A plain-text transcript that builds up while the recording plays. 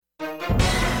You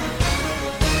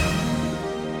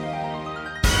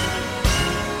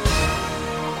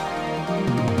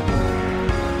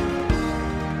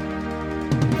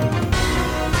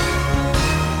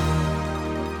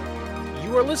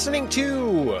are listening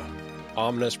to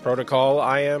Omnis Protocol.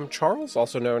 I am Charles,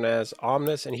 also known as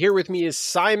Omnis, and here with me is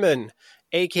Simon,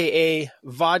 aka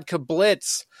Vodka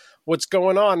Blitz. What's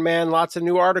going on, man? Lots of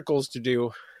new articles to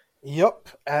do. Yep,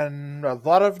 and a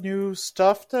lot of new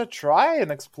stuff to try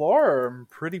and explore. I'm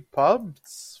pretty pumped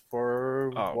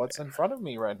for what's in front of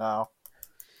me right now.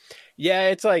 Yeah,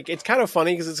 it's kind of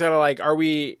funny because it's kind of like,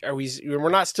 we're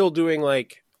not still doing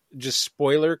like just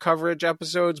spoiler coverage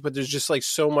episodes, but there's just like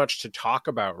so much to talk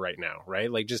about right now,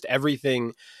 right? Like just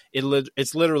everything.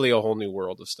 It's literally a whole new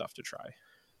world of stuff to try.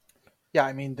 Yeah,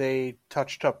 I mean, they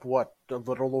touched up, a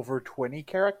little over 20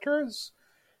 characters?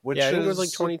 I think it was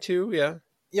like 22, yeah.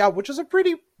 Yeah, which is a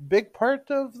pretty big part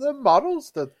of the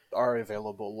models that are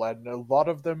available, and a lot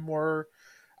of them were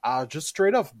just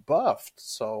straight up buffed,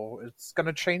 so it's going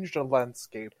to change the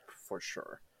landscape for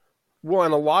sure. Well,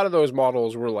 and a lot of those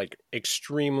models were like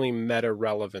extremely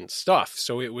meta-relevant stuff,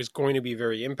 so it was going to be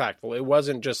very impactful. It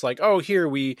wasn't just like, oh, here,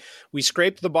 we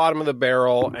scraped the bottom of the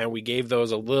barrel and we gave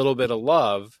those a little bit of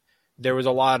love. There was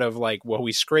a lot of like, well,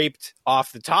 we scraped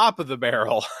off the top of the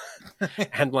barrel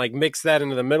and like mixed that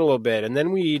into the middle a bit. And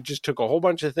then we just took a whole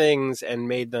bunch of things and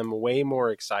made them way more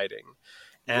exciting.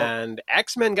 Yep. And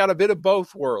X-Men got a bit of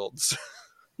both worlds.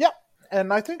 Yeah.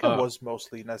 And I think it was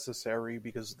mostly necessary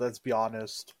because, let's be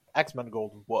honest, X-Men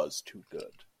Gold was too good.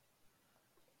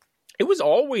 It was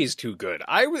always too good.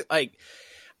 I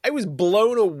was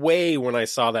blown away when I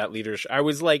saw that leadership. I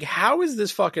was like, how is this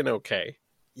fucking okay?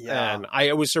 Yeah. And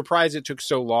I was surprised it took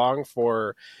so long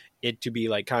for it to be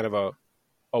like kind of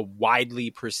a widely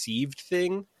perceived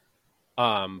thing.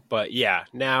 But yeah,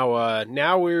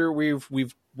 now we're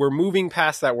moving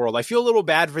past that world. I feel a little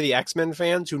bad for the X-Men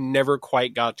fans who never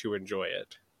quite got to enjoy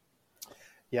it.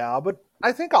 Yeah, but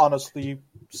I think honestly,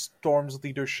 Storm's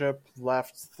leadership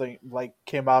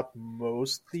came out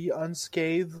mostly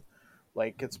unscathed.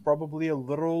 Like, it's probably a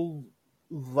little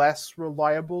less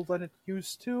reliable than it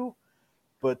used to.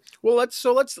 But well, let's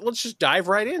just dive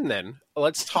right in then.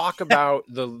 Let's talk about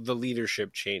the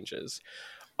leadership changes.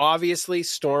 Obviously,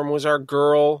 Storm was our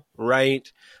girl,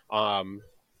 right? I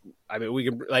mean, we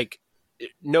can like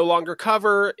no longer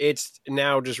cover. It's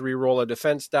now just re-roll a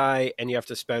defense die, and you have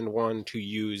to spend one to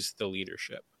use the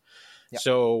leadership. Yeah.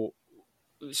 So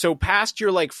past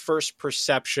your like first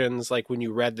perceptions, like when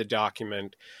you read the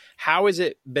document, how has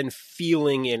it been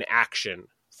feeling in action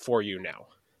for you now?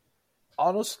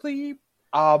 Honestly,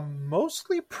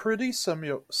 mostly pretty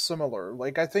similar.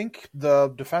 Like, I think the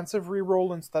defensive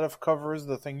reroll instead of cover is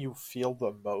the thing you feel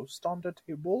the most on the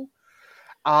table.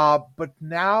 But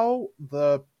now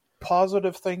the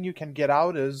positive thing you can get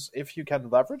out is if you can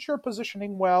leverage your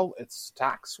positioning well, it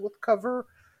stacks with cover,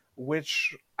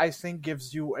 which I think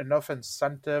gives you enough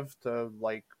incentive to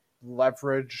like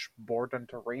leverage board and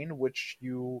terrain, which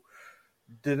you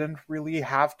didn't really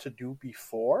have to do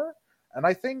before. And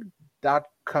I think that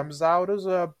comes out as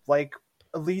at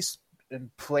least in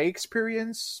play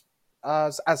experience,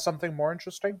 as something more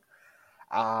interesting.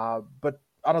 But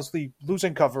honestly,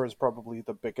 losing cover is probably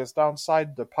the biggest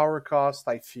downside. The power cost,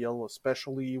 I feel,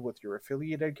 especially with your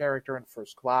affiliated character in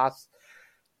first class,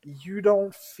 you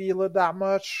don't feel it that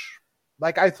much.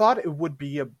 Like, I thought it would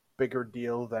be a bigger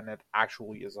deal than it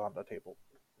actually is on the table.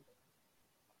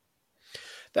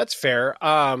 That's fair.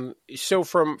 So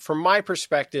from my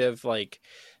perspective, like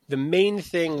the main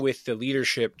thing with the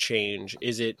leadership change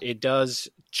is it does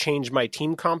change my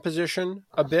team composition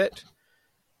a bit.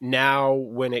 Now,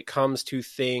 when it comes to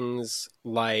things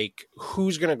like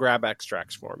who's going to grab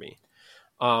extracts for me,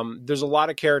 there's a lot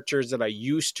of characters that I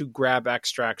used to grab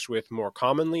extracts with more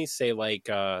commonly, say like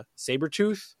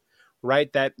Sabretooth.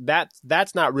 Right,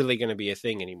 that's not really going to be a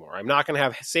thing anymore. I'm not going to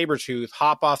have Sabretooth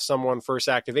hop off someone first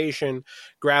activation,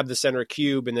 grab the center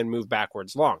cube, and then move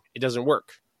backwards long. It doesn't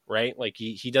work, right? Like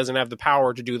he doesn't have the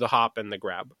power to do the hop and the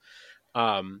grab.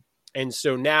 And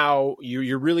so now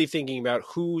you're really thinking about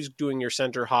who's doing your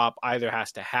center hop. Either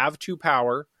has to have 2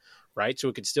 power, right? So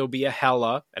it could still be a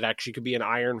Hela. It actually could be an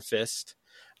Iron Fist.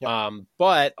 Yep.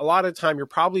 But a lot of the time you're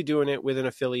probably doing it with an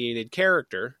affiliated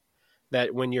character,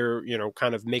 that when you're,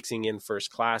 kind of mixing in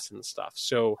first class and stuff.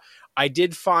 So I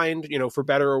did find, for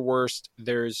better or worse,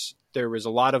 there was a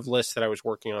lot of lists that I was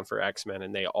working on for X-Men,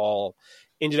 and they all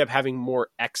ended up having more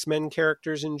X-Men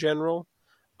characters in general.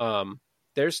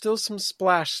 There's still some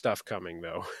Splash stuff coming,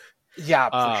 though. Yeah,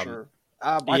 for sure.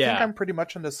 I think I'm pretty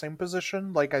much in the same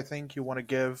position. Like, I think you want to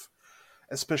give,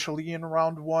 especially in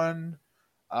round 1,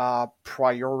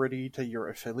 priority to your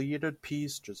affiliated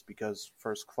piece, just because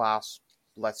first class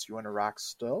lets you interact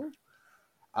still.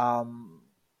 Um,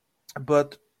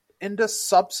 but in the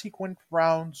subsequent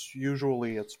rounds,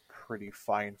 usually it's pretty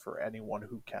fine for anyone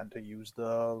who can to use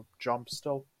the jump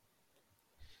still.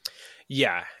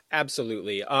 Yeah,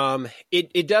 absolutely.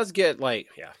 It does get like,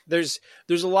 yeah, there's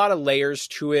a lot of layers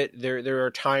to it. There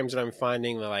are times that I'm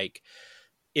finding that, like,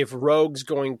 if Rogue's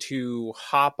going to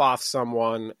hop off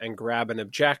someone and grab an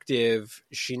objective,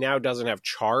 she now doesn't have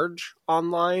charge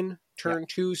online Yeah. turn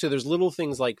 2. So there's little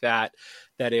things like that,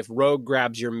 that if Rogue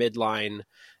grabs your midline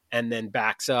and then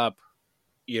backs up,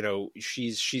 you know,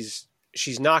 she's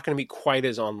not going to be quite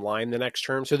as online the next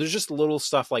turn. So there's just little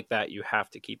stuff like that you have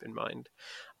to keep in mind.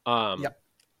 Yeah.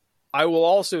 I will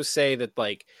also say that,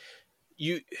 like,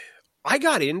 I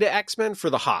got into X-Men for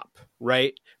the hop,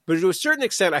 right? But to a certain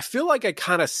extent, I feel like I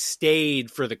kind of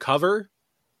stayed for the cover,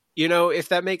 you know, if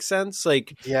that makes sense.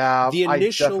 Like, Yeah, the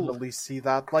initial, I definitely see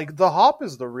that. Like, the hop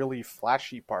is the really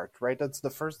flashy part, right? That's the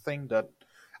first thing that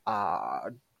uh,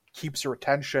 keeps your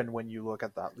attention when you look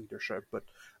at that leadership. But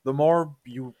the more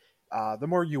you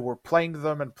were playing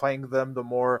them, the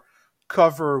more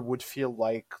cover would feel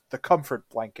like the comfort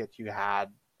blanket you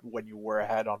had when you were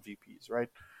ahead on VPs, right?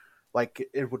 Like,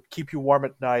 it would keep you warm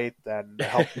at night and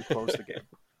help you close the game.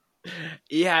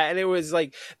 yeah, and it was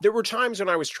like, there were times when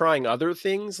I was trying other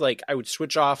things, like I would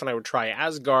switch off and I would try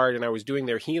Asgard and I was doing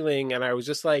their healing, and I was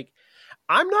just like,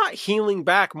 I'm not healing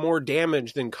back more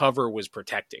damage than cover was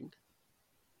protecting.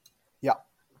 Yeah,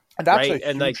 and that's right? a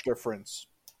And, huge like, difference.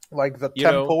 Like, the you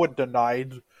know, tempo it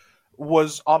denied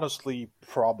was honestly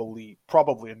probably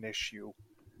an issue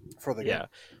for the game. yeah.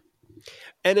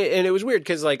 And it was weird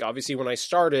because, like, obviously when I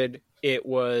started, it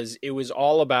was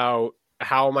all about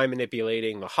how am I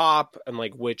manipulating the hop, and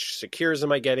like which secures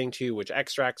am I getting to, which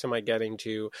extracts am I getting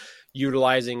to,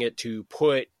 utilizing it to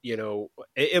put, you know,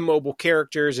 immobile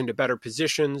characters into better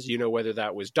positions, you know, whether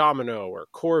that was Domino or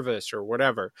Corvus or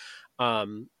whatever.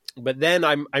 But then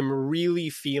I'm really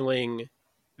feeling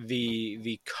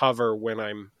the cover when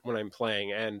I'm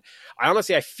playing, and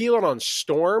I feel it on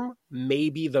Storm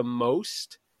maybe the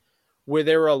most, where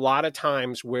there were a lot of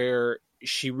times where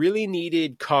she really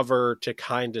needed cover to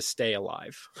kind of stay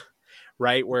alive,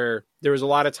 right? Where there was a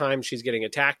lot of times she's getting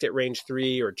attacked at range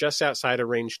 3 or just outside of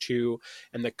range 2,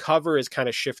 and the cover is kind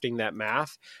of shifting that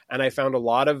math. And I found a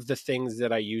lot of the things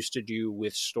that I used to do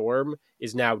with Storm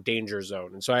is now danger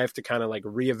zone. And so I have to kind of like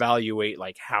reevaluate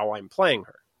like how I'm playing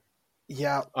her.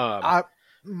 Yeah,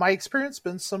 my experience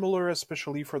been similar,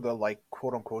 especially for the, like,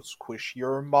 quote unquote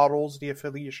squishier models the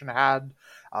affiliation had.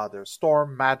 There's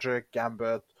Storm, Magic,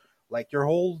 Gambit, like your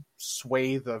whole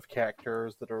swathe of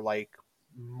characters that are like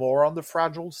more on the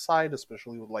fragile side,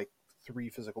 especially with like 3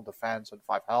 physical defense and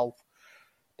 5 health.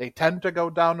 They tend to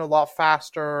go down a lot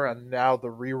faster, and now the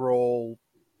reroll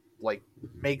like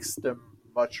makes them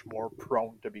much more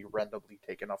prone to be randomly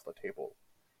taken off the table.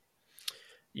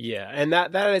 Yeah, and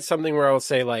that is something where I will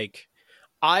say, like,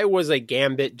 I was a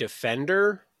Gambit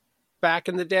defender back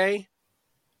in the day.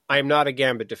 I am not a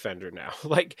Gambit defender now.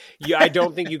 Like, I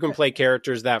don't think you can play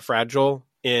characters that fragile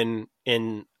in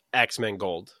X-Men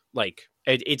Gold. Like,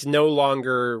 it's no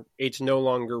longer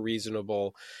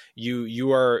reasonable.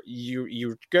 You're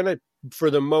gonna,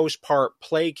 for the most part,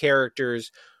 play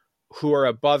characters who are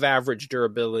above average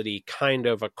durability kind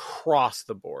of across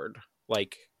the board.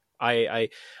 Like, I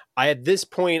at this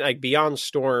point, like, beyond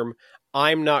Storm,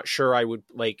 I'm not sure I would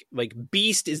like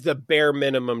Beast is the bare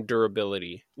minimum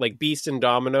durability. Like, Beast and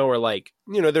Domino are, like,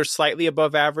 you know, they're slightly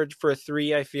above average for a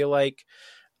 3, I feel like.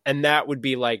 And that would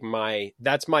be like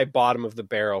that's my bottom of the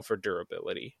barrel for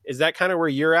durability. Is that kind of where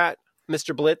you're at,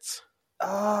 Mr. Blitz?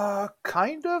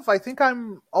 Kind of. I think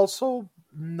I'm also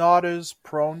not as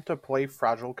prone to play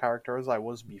fragile characters as I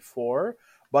was before,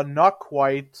 but not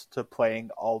quite to playing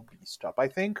all beast up. I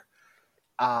think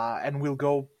and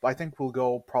I think we'll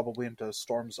go probably into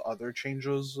Storm's other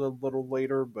changes a little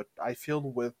later, but I feel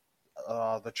with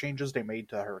the changes they made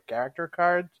to her character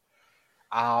card,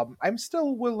 I'm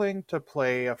still willing to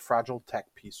play a fragile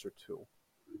tech piece or two.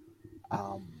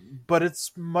 But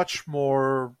it's much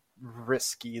more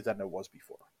risky than it was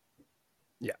before.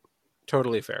 Yeah,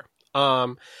 totally fair.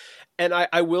 And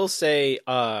I will say,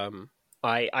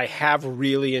 I have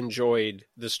really enjoyed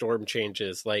the Storm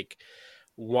changes. Like,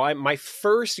 why my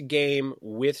first game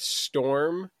with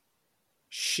Storm,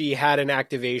 she had an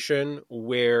activation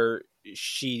where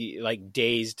she like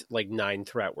dazed like 9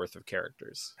 threat worth of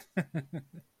characters.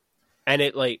 And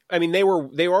it, like, I mean, they were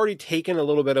already taken a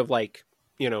little bit of, like,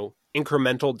 you know,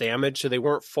 incremental damage, so they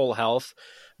weren't full health,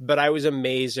 but I was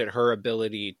amazed at her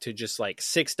ability to just like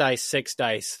 6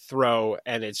 dice throw,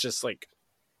 and it's just like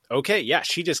okay, yeah,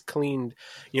 she just cleaned,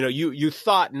 you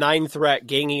thought 9 threat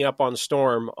ganging up on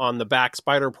Storm on the back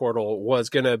spider portal was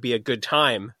going to be a good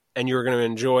time and you were going to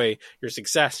enjoy your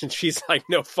success. And she's like,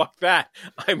 no, fuck that.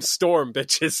 I'm Storm,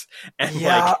 bitches. And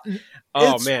Yeah,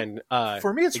 oh it's man.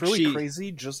 for me, it's really she,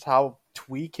 crazy just how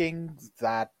tweaking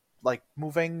that, like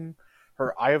moving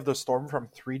her Eye of the Storm from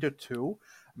 3 to 2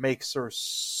 makes her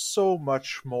so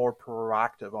much more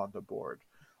proactive on the board.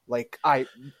 Like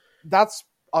that's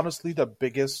honestly the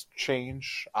biggest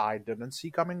change I didn't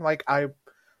see coming. Like I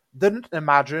didn't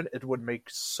imagine it would make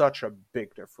such a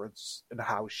big difference in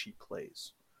how she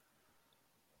plays.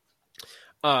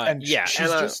 And yeah. she's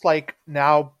just like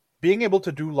now being able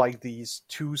to do like these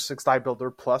 2 6-die builder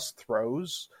plus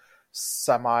throws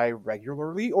semi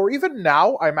regularly, or even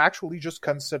now I'm actually just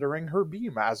considering her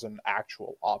beam as an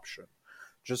actual option.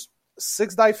 Just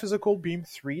 6-die physical beam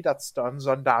 3 that stuns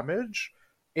on damage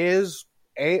is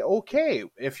a-okay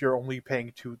if you're only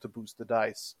paying 2 to boost the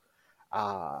dice.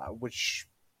 Which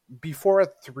before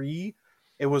at 3,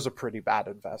 it was a pretty bad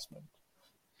investment.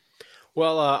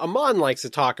 Well, Amon likes to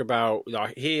talk about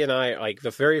he and I, like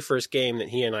the very first game that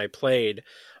he and I played,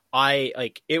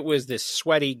 it was this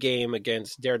sweaty game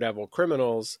against Daredevil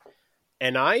criminals,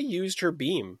 and I used her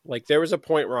beam. Like there was a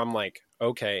point where I'm like,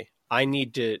 okay, I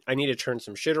need to turn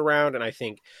some shit around, and I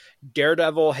think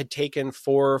Daredevil had taken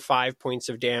 4 or 5 points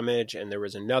of damage, and there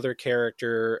was another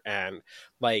character, and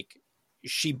like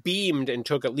she beamed and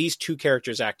took at least 2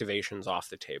 characters' activations off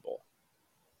the table.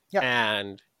 Yeah.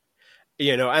 And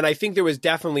and I think there was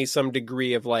definitely some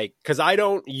degree of like, because I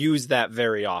don't use that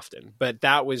very often, but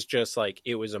that was just like,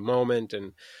 it was a moment.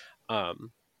 And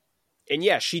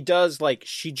yeah, she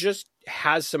just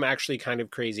has some actually kind of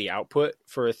crazy output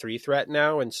for a 3 threat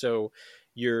now. And so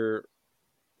you're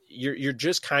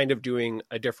just kind of doing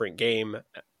a different game.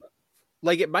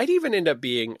 Like it might even end up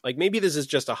being like, maybe this is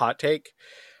just a hot take,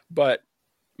 but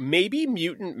maybe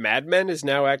Mutant Madmen is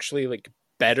now actually like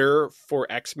better for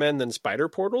X-Men than Spider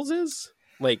Portals is?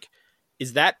 Like,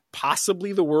 is that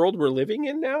possibly the world we're living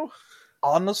in now?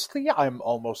 Honestly, I'm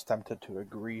almost tempted to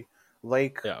agree.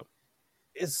 Like, yeah.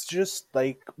 It's just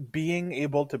like being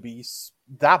able to be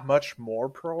that much more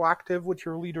proactive with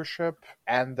your leadership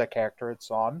and the character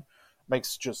it's on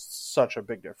makes just such a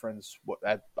big difference.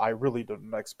 I really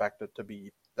didn't expect it to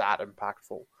be that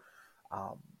impactful.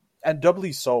 And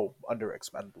doubly so under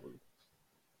X-Men Blue.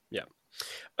 Yeah.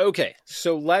 Okay,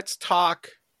 so let's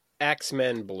talk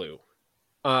X-Men Blue.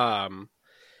 The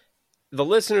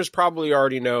listeners probably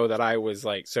already know that I was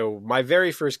like, so my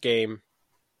very first game,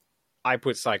 I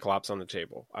put Cyclops on the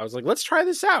table. I was like, let's try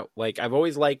this out. Like, I've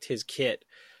always liked his kit,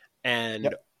 and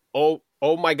yep. oh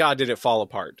my god, did it fall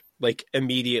apart like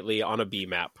immediately on a B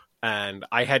map. And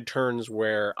I had turns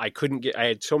where I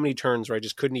had so many turns where I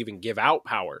just couldn't even give out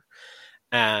power.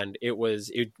 And it was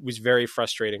very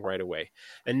frustrating right away.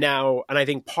 And I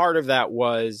think part of that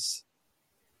was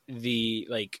the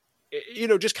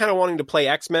just kind of wanting to play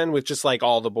X-Men with just like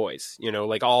all the boys,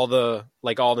 like all the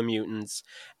mutants.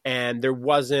 And there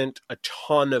wasn't a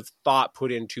ton of thought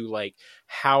put into like,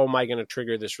 how am I going to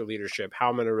trigger this for leadership? How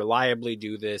am I going to reliably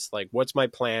do this? Like, what's my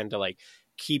plan to like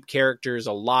keep characters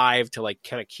alive, to like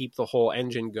kind of keep the whole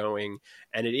engine going?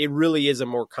 And it really is a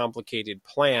more complicated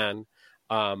plan.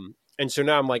 And so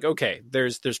now I'm like, okay,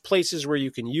 there's places where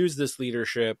you can use this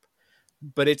leadership,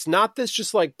 but it's not this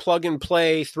just like plug and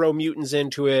play, throw mutants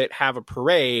into it, have a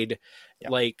parade. Yeah.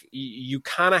 Like you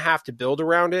kind of have to build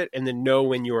around it and then know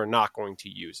when you are not going to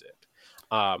use it.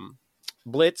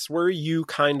 Blitz, where are you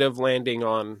kind of landing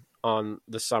on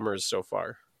the summers so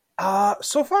far?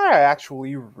 So far, I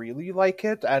actually really like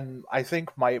it, and I think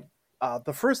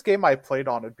the first game I played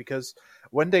on it, because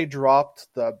when they dropped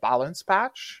the balance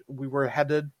patch, we were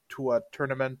headed to a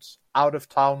tournament out of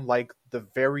town like the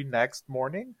very next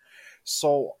morning.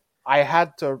 So I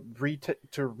had to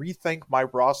rethink my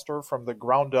roster from the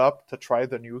ground up to try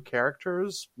the new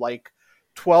characters like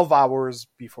 12 hours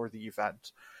before the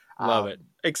event. Love it.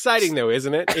 Exciting though,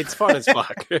 isn't it? It's fun as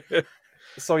fuck.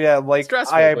 So yeah, like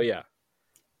stressful, but yeah.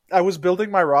 I was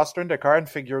building my roster in the car and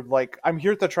figured, like, I'm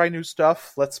here to try new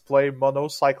stuff. Let's play Mono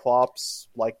Cyclops,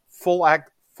 like full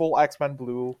X-Men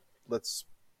Blue. Let's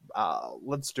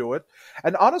do it.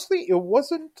 And honestly, it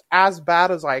wasn't as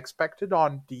bad as I expected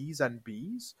on D's and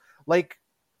B's. Like,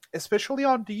 especially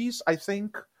on D's, I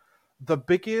think the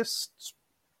biggest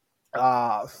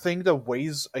thing that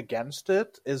weighs against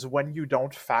it is when you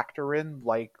don't factor in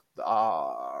like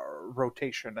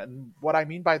rotation. And what I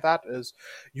mean by that is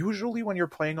usually when you're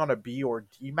playing on a B or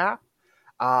D map,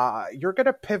 you're going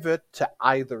to pivot to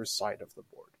either side of the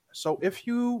board. So if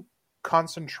you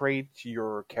concentrate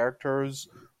your characters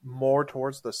more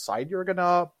towards the side you're going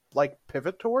to like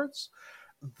pivot towards.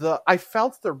 I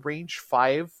felt the range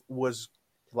 5 was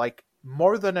like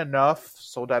more than enough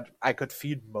so that I could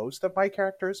feed most of my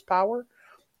character's power,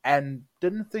 and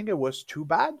didn't think it was too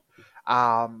bad.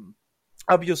 Um,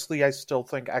 Obviously, I still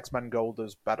think X-Men Gold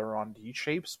is better on D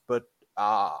shapes, but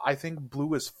I think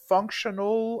blue is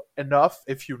functional enough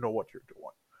if you know what you're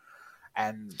doing.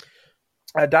 And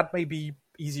that may be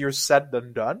easier said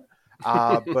than done,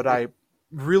 but I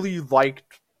really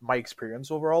liked my experience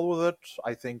overall with it.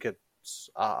 I think it's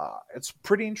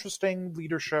pretty interesting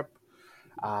leadership,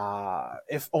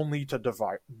 if only to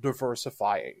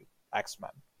diversify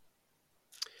X-Men.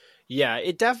 Yeah,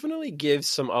 it definitely gives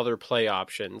some other play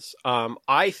options.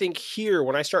 I think here,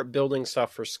 when I start building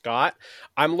stuff for Scott,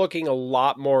 I'm looking a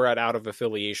lot more at out of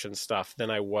affiliation stuff than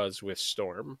I was with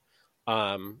Storm.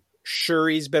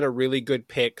 Shuri's been a really good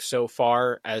pick so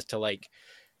far as to like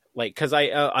because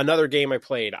I another game I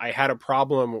played, I had a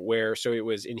problem where so it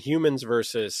was Inhumans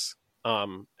versus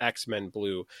X-Men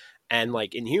Blue, and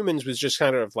like Inhumans was just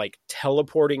kind of like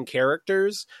teleporting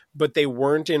characters, but they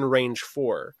weren't in range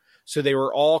 4. So they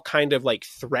were all kind of like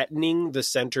threatening the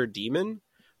center demon,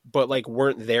 but like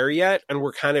weren't there yet and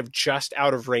were kind of just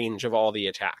out of range of all the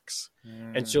attacks.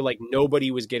 And so like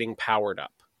nobody was getting powered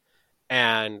up.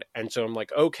 And so I'm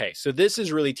like, okay, so this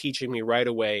is really teaching me right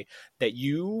away that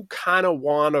you kind of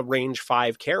want a range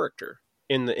 5 character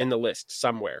in the list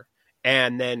somewhere,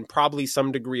 and then probably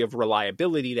some degree of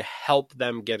reliability to help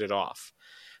them get it off.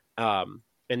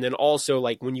 And then also,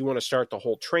 like, when you want to start the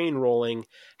whole train rolling,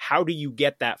 how do you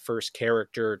get that first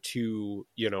character to,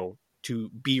 to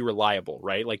be reliable,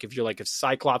 right? Like, if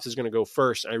Cyclops is going to go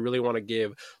first, I really want to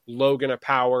give Logan a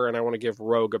power and I want to give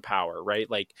Rogue a power, right?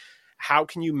 Like, how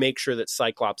can you make sure that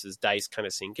Cyclops' dice kind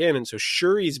of sink in? And so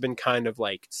Shuri's been kind of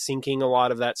like syncing a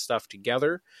lot of that stuff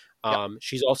together.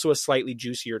 She's also a slightly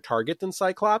juicier target than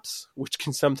Cyclops, which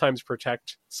can sometimes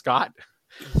protect Scott.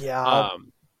 Yeah.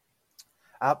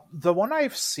 The one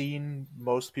I've seen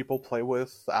most people play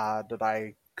with that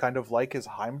I kind of like is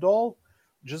Heimdall,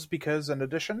 just because in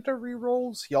addition to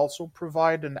rerolls, he also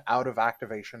provide an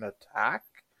out-of-activation attack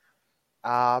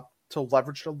to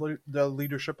leverage the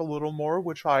leadership a little more,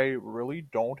 which I really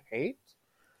don't hate.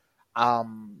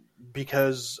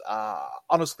 Because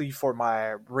honestly, for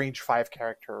my range 5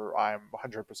 character, I'm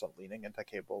 100% leaning into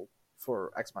Cable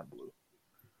for X-Men Blue.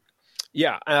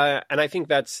 Yeah, and I think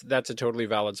that's a totally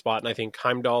valid spot, and I think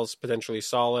Heimdall's potentially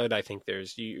solid. I think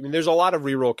there's a lot of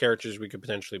reroll characters we could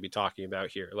potentially be talking about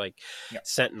here, like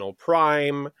Sentinel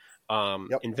Prime,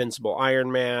 Invincible Iron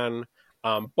Man.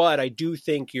 But I do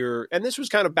think and this was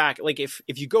kind of back, like if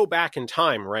you go back in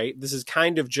time, right? This is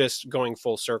kind of just going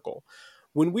full circle.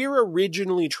 When we were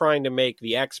originally trying to make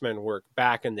the X-Men work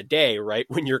back in the day, right?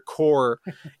 When your core,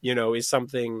 is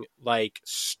something like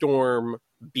Storm,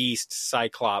 Beast,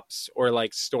 Cyclops, or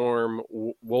like Storm,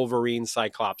 Wolverine,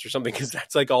 Cyclops, or something, because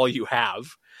that's like all you have.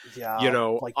 Yeah,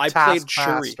 like I played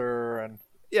Shuri. And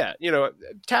yeah,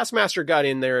 Taskmaster got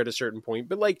in there at a certain point,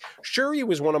 but like Shuri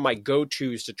was one of my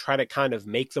go-tos to try to kind of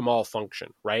make them all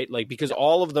function, right? Like, because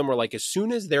all of them were like, as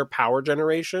soon as their power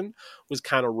generation was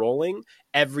kind of rolling,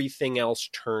 everything else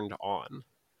turned on.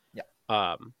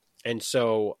 Yeah. And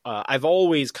so I've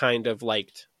always kind of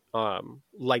liked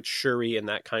Shuri in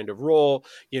that kind of role,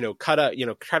 try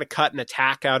to cut an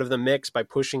attack out of the mix by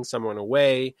pushing someone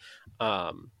away.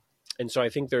 And so I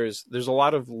think there's a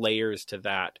lot of layers to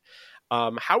that.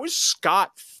 How has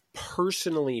Scott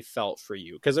personally felt for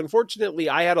you? Because unfortunately,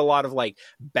 I had a lot of like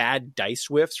bad dice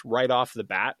whiffs right off the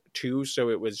bat too. So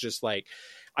it was just like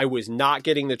I was not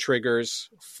getting the triggers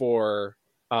for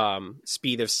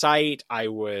speed of sight. I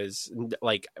was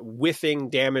like whiffing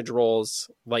damage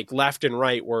rolls like left and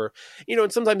right, where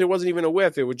and sometimes it wasn't even a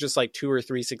whiff. It was just like 2 or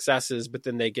 3 successes, but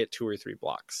then they get 2 or 3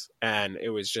 blocks, and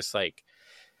it was just like.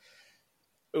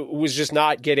 Was just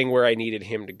not getting where I needed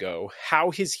him to go.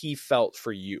 How has he felt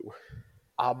for you?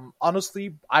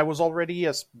 Honestly, I was already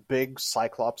a big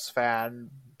Cyclops fan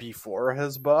before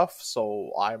his buff,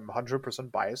 so I'm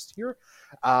 100% biased here.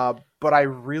 But I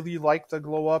really like the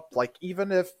glow up. Like,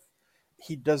 even if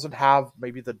he doesn't have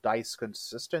maybe the dice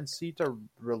consistency to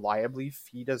reliably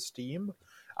feed his team,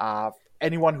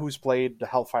 anyone who's played the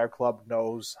Hellfire Club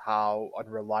knows how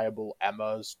unreliable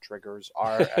Emma's triggers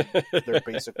are, and they're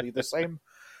basically the same.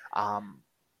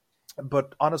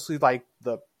 But honestly, like,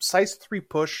 the size 3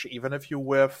 push, even if you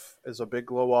whiff, is a big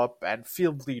glow up, and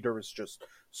Field Leader is just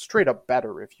straight up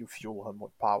better if you fuel him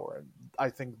with power. And I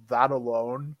think that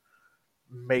alone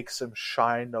makes him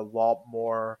shine a lot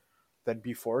more than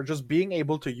before. Just being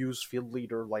able to use Field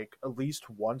Leader like at least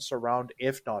once around,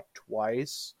 if not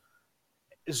twice,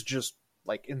 is just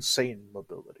like insane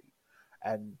mobility.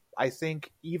 And I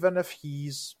think even if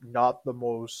he's not the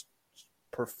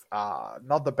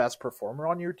not the best performer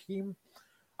on your team,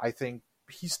 I think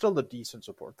he's still a decent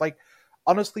support. Like,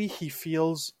 honestly,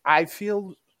 I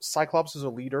feel Cyclops as a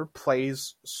leader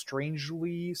plays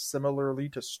strangely similarly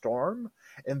to Storm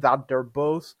in that they're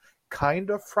both kind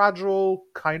of fragile,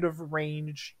 kind of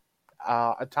ranged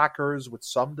attackers with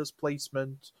some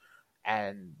displacement,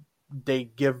 and they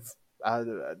give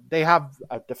they have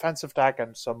a defensive attack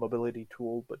and some mobility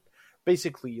tool, but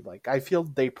basically, like, I feel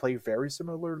they play very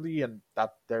similarly, and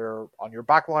that they're on your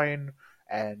back line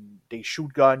and they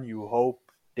shoot gun. You hope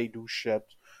they do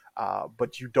shit,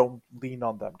 but you don't lean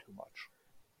on them too much.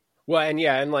 Well, and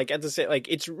yeah, and like at the same, like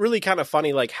it's really kind of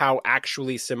funny, like how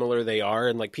actually similar they are,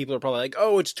 and like people are probably like,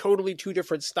 "Oh, it's totally two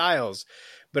different styles,"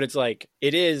 but it's like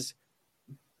it is,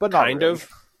 But not kind really. of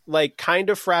like kind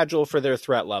of fragile for their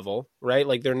threat level, right?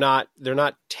 Like they're not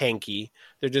tanky,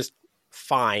 they're just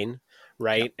fine,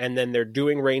 right? And then they're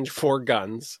doing range 4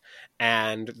 guns,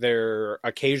 and they're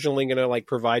occasionally going to like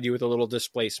provide you with a little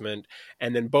displacement,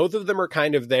 and then both of them are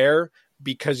kind of there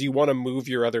because you want to move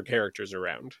your other characters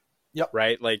around. Yep.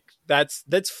 Right? Like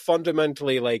that's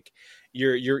fundamentally like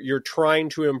you're trying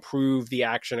to improve the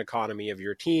action economy of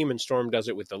your team, and Storm does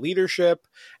it with the leadership,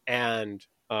 and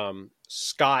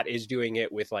Scott is doing it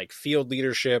with like field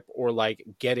leadership or like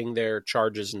getting their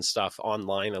charges and stuff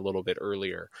online a little bit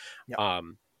earlier. Yep.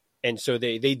 And so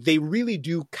they really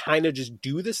do kind of just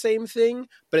do the same thing,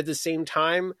 but at the same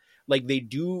time, like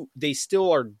they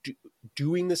still are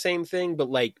doing the same thing, but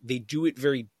like they do it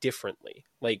very differently.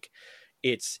 Like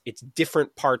it's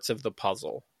different parts of the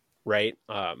puzzle, right?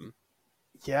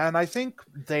 Yeah, and I think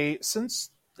since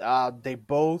they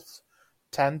both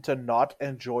tend to not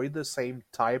enjoy the same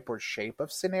type or shape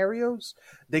of scenarios,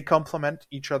 they complement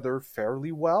each other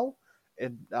fairly well.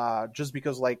 And just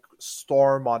because, like,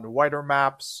 Storm on wider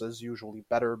maps is usually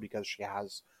better because she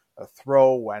has a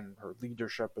throw and her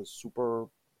leadership is super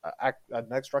an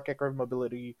extra kicker of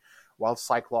mobility, while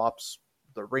Cyclops,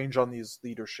 the range on these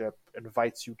leadership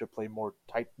invites you to play more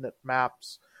tight knit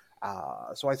maps.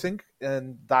 So I think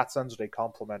in that sense they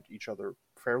complement each other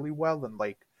fairly well, and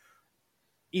like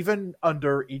even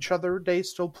under each other they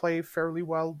still play fairly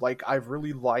well. Like, I've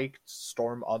really liked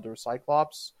Storm under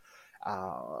Cyclops.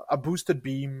 A boosted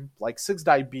beam, like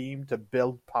 6-die beam to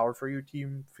build power for your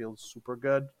team, feels super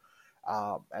good.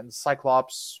 And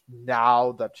Cyclops,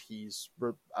 now that he's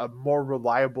a more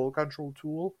reliable control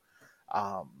tool,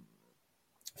 um,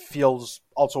 feels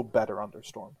also better under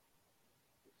Storm.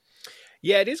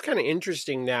 Yeah, it is kind of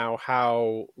interesting now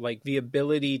how like the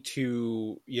ability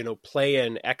to, play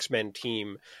an X-Men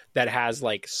team that has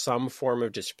like some form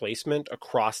of displacement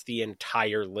across the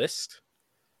entire list,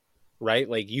 right?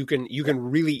 Like you can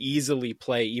really easily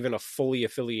play even a fully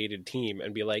affiliated team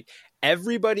and be like,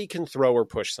 everybody can throw or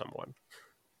push someone.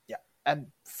 Yeah. And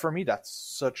for me, that's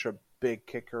such a big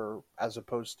kicker as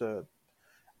opposed to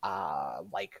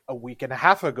like a week and a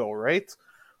half ago, right?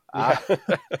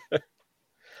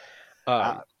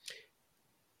 Yeah.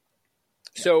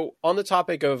 So on the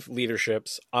topic of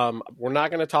leaderships, we're not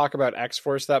going to talk about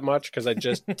X-Force that much because I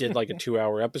just did like a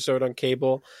 2-hour episode on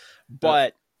Cable,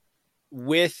 but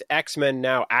with X-Men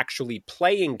now actually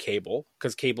playing Cable,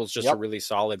 because Cable's just a really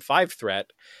solid 5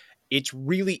 threat, it's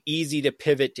really easy to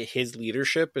pivot to his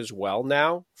leadership as well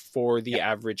now for the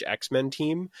average X-Men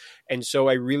team. And so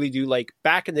I really do like,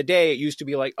 back in the day, it used to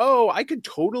be like, oh, I could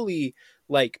totally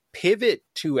like pivot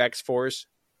to X-Force,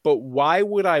 but why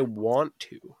would I want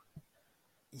to?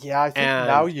 Yeah, I think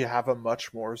now you have a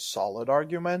much more solid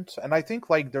argument. And I think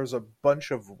like there's a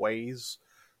bunch of ways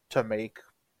to make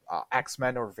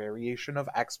X-Men or variation of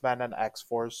X-Men and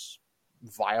X-Force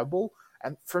viable.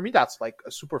 And for me, that's like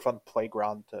a super fun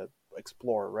playground to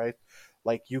explore, right?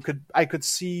 Like I could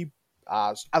see,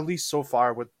 at least so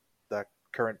far with the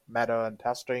current meta and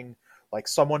testing, like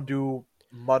someone do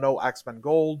mono X-Men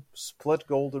Gold, split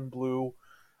Gold and Blue,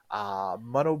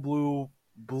 mono Blue,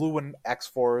 Blue and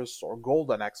X-Force, or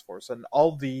Gold and X-Force, and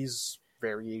all these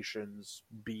variations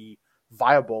be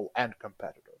viable and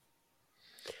competitive.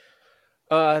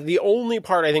 The only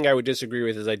part I think I would disagree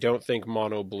with is I don't think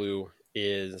mono blue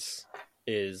is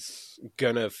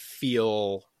gonna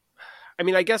feel, I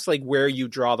mean, I guess like where you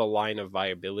draw the line of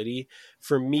viability.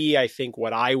 For me, I think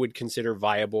what I would consider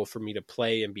viable for me to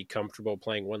play and be comfortable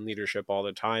playing one leadership all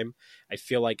the time, I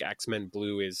feel like X-Men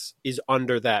Blue is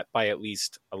under that by at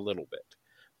least a little bit.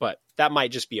 But that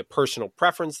might just be a personal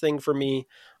preference thing for me.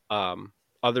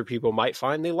 Other people might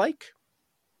find they like,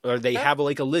 or they have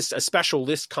like a special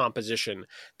list composition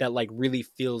that like really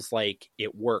feels like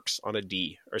it works on a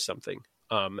D or something.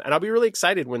 And I'll be really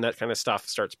excited when that kind of stuff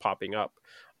starts popping up.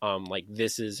 like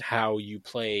this is how you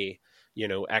play,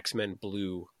 X-Men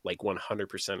Blue like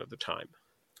 100% of the time.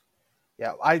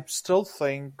 Yeah, I still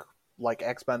think like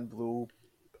X-Men Blue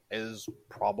is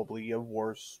probably a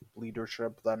worse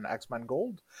leadership than X-Men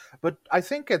Gold, but I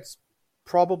think it's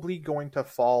probably going to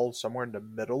fall somewhere in the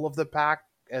middle of the pack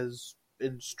as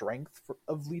in strength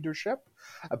of leadership.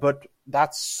 But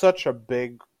that's such a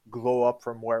big glow up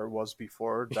from where it was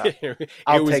before that It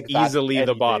I'll was take that easily the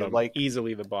any day. bottom. Like,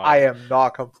 Easily the bottom. I am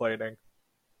not complaining.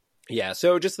 Yeah,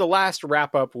 so just the last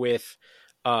wrap up with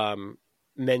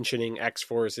mentioning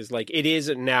X-Force is like it is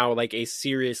now like a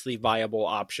seriously viable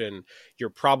option. You're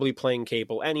probably playing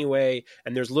Cable anyway,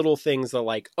 and there's little things that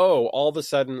like, oh, all of a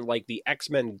sudden like the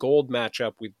X-Men Gold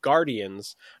matchup with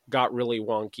Guardians got really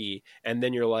wonky, and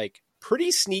then you're like,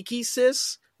 pretty sneaky,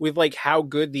 sis, with like how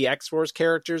good the X-Force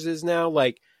characters is now,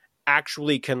 like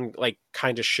actually can like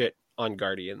kind of shit on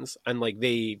Guardians, and like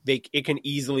they it can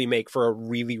easily make for a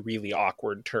really really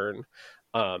awkward turn.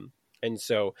 And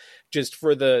so just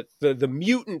for the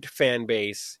mutant fan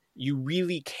base, you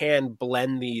really can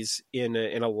blend these in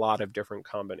a lot of different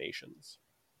combinations.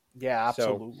 Yeah,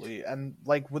 absolutely. So, and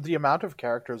like with the amount of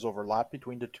characters overlap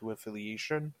between the two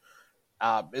affiliation,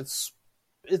 it's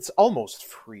almost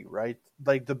free, right?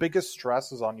 Like the biggest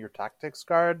stress is on your tactics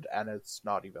card, and it's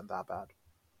not even that bad.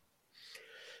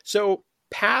 So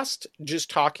past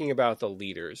just talking about the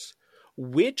leaders,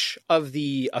 which of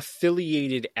the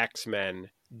affiliated X-Men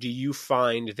do you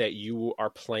find that you are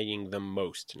playing the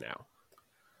most now?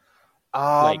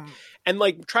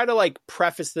 Try to like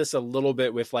preface this a little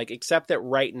bit with like, except that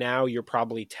right now you're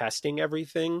probably testing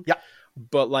everything. Yeah.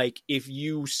 But like, if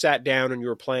you sat down and you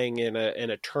were playing in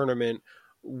a tournament,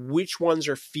 which ones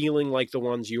are feeling like the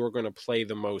ones you are going to play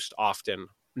the most often?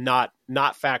 Not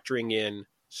factoring in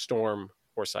Storm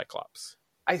or Cyclops.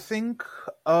 I think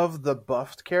of the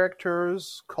buffed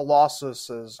characters, Colossus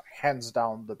is hands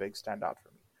down the big standout for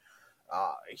me.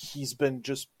 He's been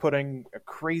just putting a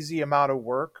crazy amount of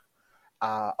work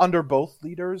under both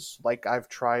leaders. Like, I've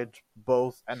tried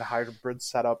both and hybrid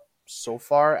setup so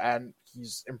far, and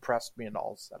he's impressed me in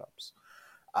all setups.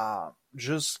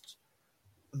 Just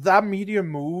that medium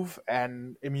move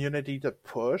and immunity to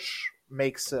push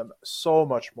makes him so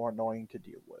much more annoying to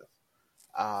deal with.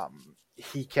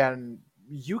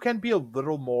 You can be a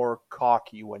little more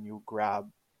cocky when you grab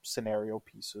scenario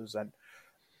pieces and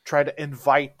try to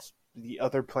invite the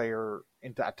other player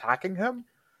into attacking him.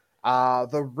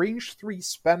 The range 3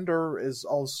 spender is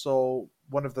also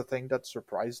one of the things that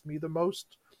surprised me the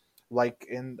most. Like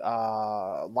in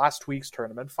last week's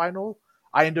tournament final,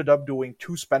 I ended up doing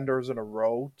 2 spenders in a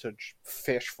row to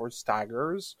fish for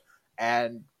staggers,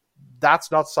 and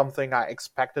that's not something I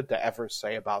expected to ever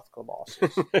say about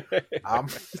Colossus.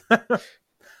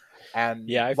 And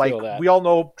yeah, I like feel that. We all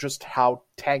know just how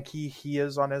tanky he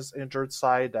is on his injured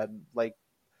side, and like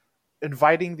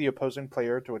inviting the opposing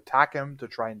player to attack him to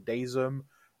try and daze him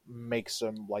makes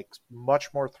him like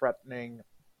much more threatening.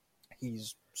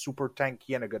 He's super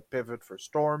tanky and a good pivot for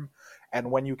Storm,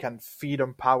 and when you can feed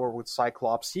him power with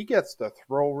Cyclops, he gets to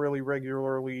throw really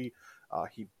regularly.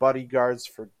 He bodyguards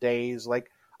for days. Like,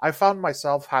 I found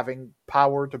myself having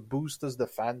power to boost his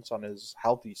defense on his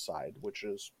healthy side, which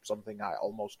is something I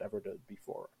almost never did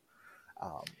before.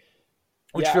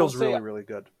 Which feels really, really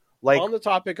good. Like, on the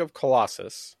topic of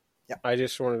Colossus, yeah. I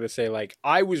just wanted to say, like,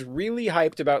 I was really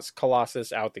hyped about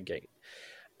Colossus out the gate.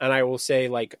 And I will say,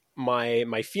 like,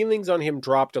 my feelings on him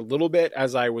dropped a little bit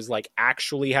as I was, like,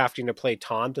 actually having to play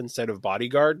Taunt instead of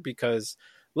Bodyguard, because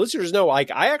listeners know, like,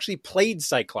 I actually played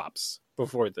Cyclops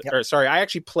before this. Yep. Or sorry, I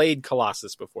actually played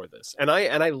Colossus before this. And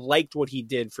I liked what he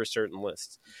did for certain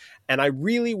lists. And I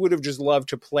really would have just loved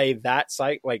to play that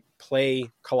play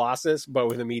Colossus, but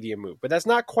with a medium move. But that's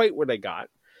not quite what I got.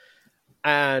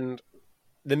 And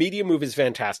the medium move is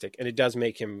fantastic, and it does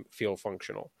make him feel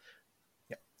functional.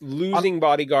 Losing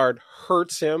Bodyguard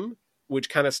hurts him,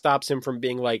 which kind of stops him from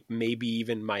being like maybe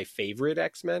even my favorite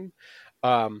X-Men.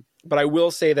 But I will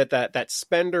say that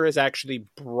spender has actually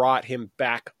brought him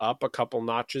back up a couple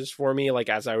notches for me, like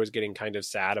as I was getting kind of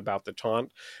sad about the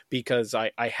taunt, because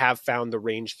I have found the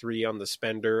range 3 on the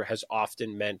spender has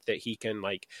often meant that he can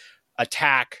like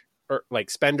attack or like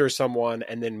spender someone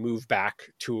and then move back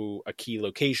to a key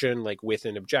location, like with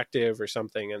an objective or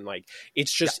something. And like,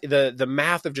 it's just the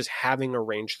math of just having a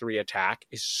range 3 attack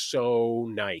is so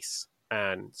nice.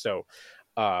 And so,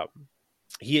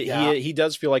 he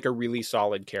does feel like a really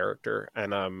solid character,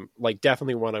 and like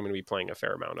definitely one I'm going to be playing a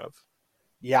fair amount of.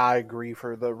 Yeah, I agree.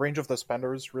 For the range of the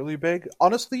spender is really big.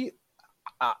 Honestly,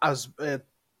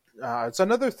 it's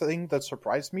another thing that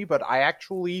surprised me, but I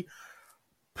actually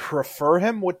prefer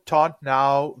him with Taunt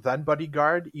now than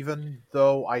Bodyguard, even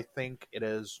though I think it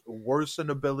is worse in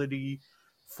ability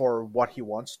for what he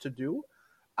wants to do.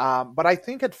 But I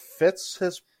think it fits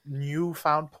his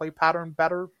newfound play pattern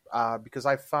better, because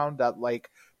I found that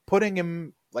like putting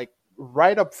him like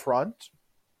right up front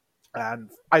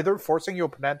and either forcing your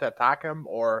opponent to attack him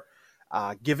or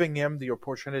giving him the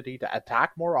opportunity to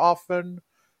attack more often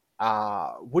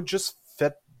would just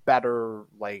fit better,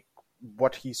 like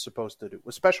what he's supposed to do,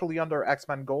 especially under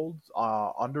X-Men Gold.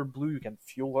 Under Blue, you can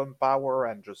fuel him power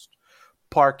and just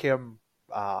park him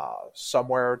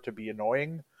somewhere to be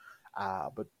annoying.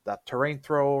 But that terrain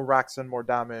throw racks in more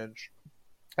damage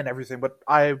and everything. But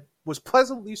I was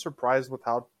pleasantly surprised with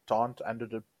how Taunt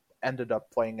ended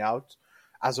up playing out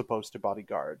as opposed to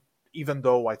Bodyguard, even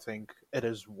though I think it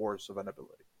is worse of an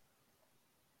ability.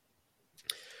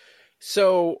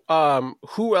 So,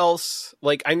 who else?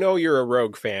 Like, I know you're a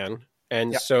Rogue fan,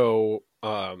 and so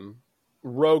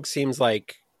Rogue seems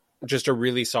like just a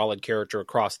really solid character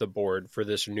across the board for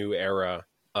this new era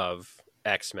of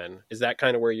X-Men. Is that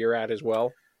kind of where you're at as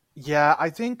well? Yeah,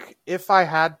 I think if I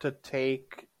had to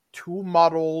take two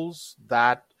models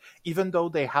that, even though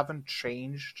they haven't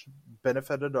changed,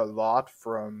 benefited a lot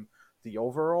from the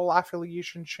overall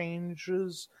affiliation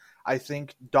changes, I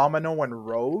think Domino and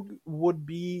Rogue would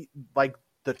be like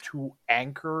the two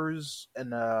anchors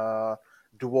in a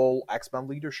dual X-Men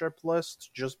leadership list,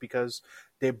 just because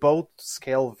they both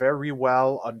scale very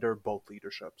well under both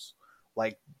leaderships.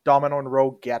 Like Domino and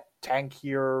Rogue get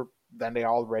tankier than they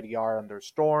already are under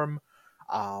Storm.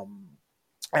 Um,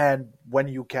 and when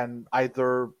you can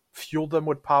either fuel them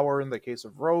with power in the case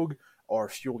of Rogue, or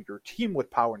fuel your team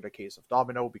with power in the case of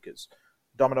Domino, because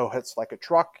Domino hits like a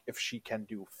truck. If she can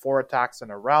do 4 attacks in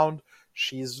a round,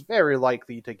 she's very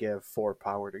likely to give 4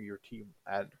 power to your team,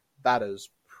 and that is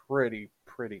pretty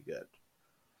good.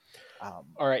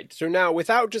 All right. So now,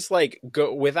 without just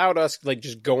without us like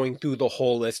just going through the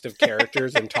whole list of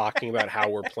characters and talking about how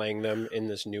we're playing them in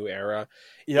this new era,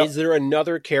 is there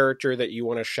another character that you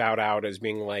want to shout out as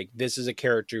being like, this is a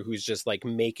character who's just like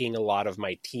making a lot of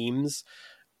my teams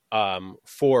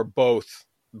for both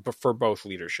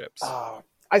leaderships?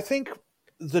 I think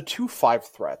the 2/5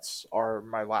 threats are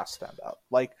my last standout.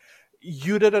 Like,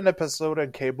 you did an episode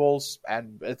in Cables,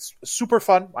 and it's super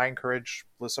fun. I encourage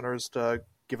listeners to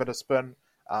give it a spin.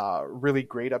 Really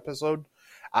great episode.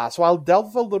 So I'll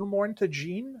delve a little more into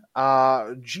Jean.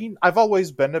 Jean, I've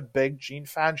always been a big Jean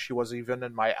fan. She was even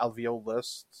in my LVO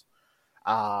list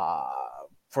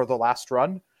for the last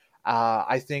run.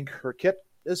 I think her kit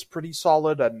is pretty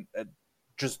solid, and it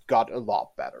just got a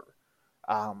lot better.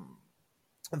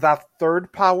 That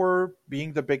third power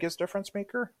being the biggest difference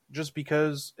maker, just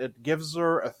because it gives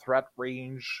her a threat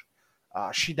range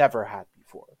she never had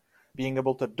before. Being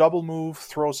able to double move,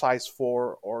 throw size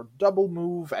 4, or double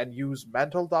move and use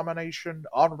mental domination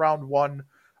on round 1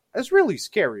 is really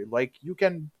scary. Like, you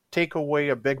can take away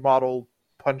a big model,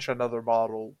 punch another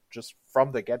model just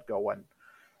from the get-go, and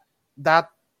that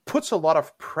puts a lot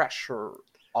of pressure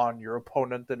on your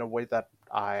opponent in a way that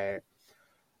I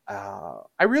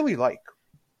really like.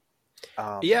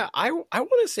 I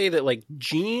want to say that like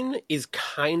Jean is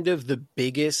kind of the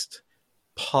biggest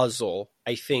puzzle,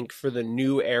 I think, for the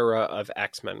new era of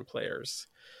X-Men players,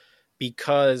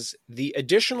 because the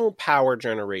additional power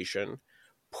generation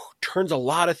turns a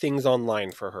lot of things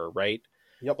online for her, right?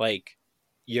 Yep. Like,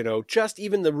 you know, just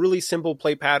even the really simple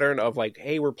play pattern of like,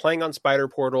 hey, we're playing on spider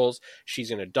portals. She's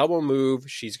going to double move.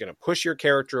 She's going to push your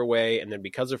character away. And then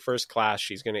because of first class,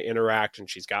 she's going to interact and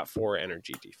she's got 4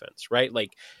 energy defense, right?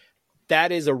 Like,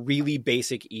 that is a really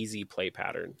basic, easy play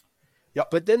pattern. Yep.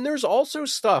 But then there's also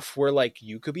stuff where like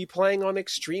you could be playing on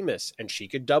Extremis and she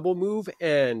could double move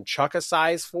and chuck a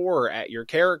size 4 at your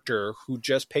character who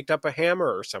just picked up a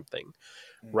hammer or something,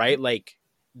 right? Like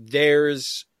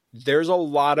there's a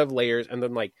lot of layers. And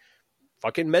then like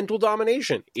fucking mental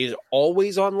domination is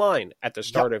always online at the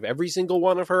start of every single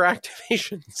one of her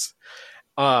activations.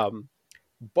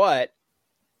 But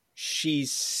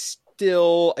she's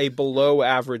still a below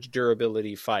average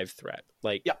durability 5 threat.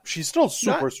 Like, yeah, she's still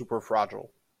super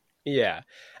fragile. Yeah.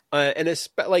 And it's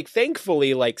like,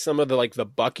 thankfully, like some of the like the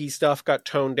Bucky stuff got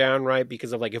toned down, right?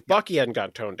 Because of like, if Bucky hadn't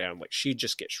got toned down, like she'd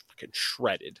just get fucking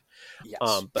shredded.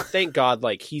 Yes. But thank God,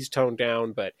 like he's toned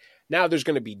down. But now there's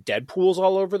going to be Deadpools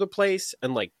all over the place,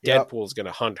 and like Deadpool's going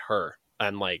to hunt her,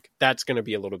 and like that's going to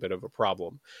be a little bit of a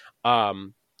problem.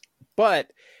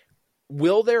 But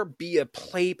will there be a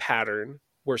play pattern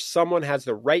where someone has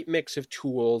the right mix of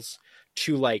tools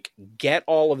to like get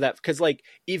all of that? Because like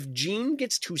if Jean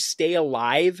gets to stay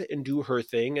alive and do her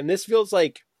thing, and this feels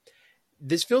like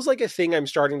this feels like a thing I'm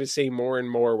starting to say more and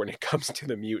more when it comes to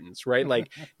the mutants, right?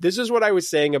 Like, this is what I was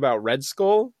saying about Red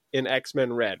Skull in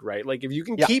X-Men Red, right? Like, if you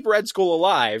can keep Red Skull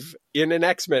alive in an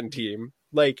X-Men team,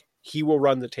 like, he will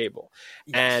run the table.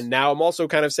 Yes. And now I'm also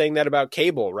kind of saying that about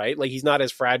Cable, right? Like, he's not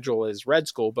as fragile as Red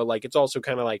Skull, but like, it's also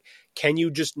kind of like, can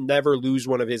you just never lose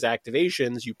one of his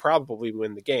activations? You probably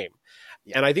win the game.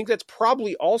 Yeah. And I think that's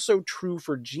probably also true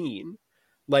for Jean.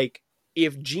 Like,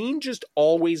 if Jean just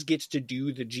always gets to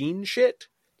do the Jean shit,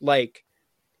 like,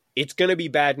 it's going to be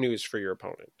bad news for your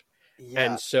opponent. Yeah.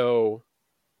 And so,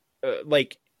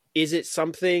 like, is it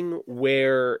something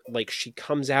where, like, she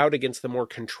comes out against the more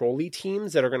control-y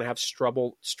teams that are going to have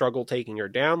struggle taking her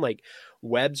down, like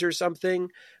Webs or something?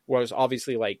 Was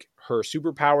obviously, like, her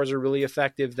superpowers are really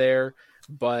effective there,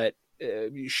 but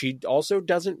she also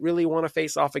doesn't really want to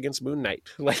face off against Moon Knight.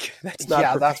 Like, that's not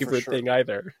her favorite thing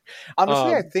either.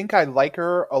 Honestly, I think I like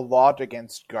her a lot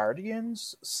against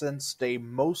Guardians, since they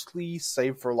mostly,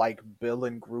 save for like Bill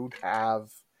and Groot, have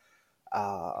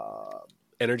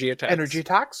energy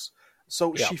attacks.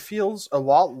 So she feels a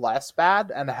lot less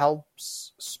bad and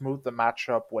helps smooth the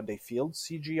matchup when they field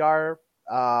CGR,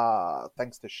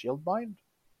 thanks to Shield Bind.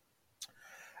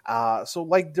 So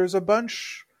like, there's a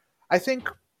bunch. I think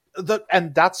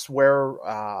and that's where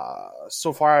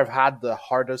so far I've had the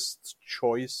hardest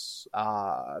choice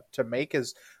to make,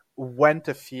 is when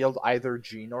to field either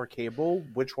Jean or Cable,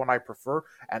 which one I prefer,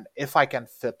 and if I can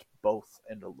fit both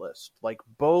in the list. Like,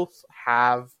 both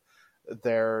have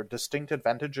their distinct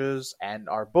advantages and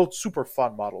are both super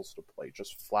fun models to play,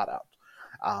 just flat out.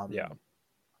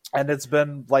 And it's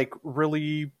been like,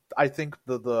 really, I think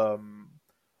the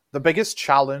biggest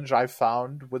challenge I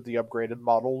found with the upgraded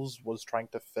models was trying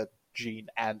to fit Jean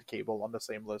and Cable on the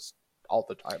same list all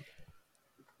the time.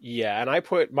 Yeah, and I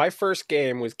put my first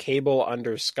game was Cable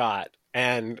under Scott,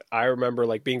 and I remember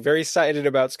like being very excited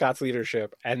about Scott's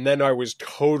leadership, and then I was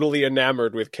totally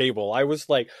enamored with Cable. I was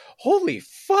like, holy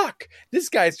fuck, this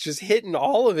guy's just hitting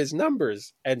all of his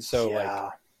numbers. And so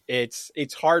like,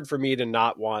 it's hard for me to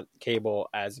not want Cable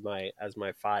as my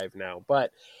 5 now, but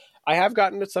I have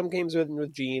gotten to some games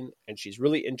with Jean, and she's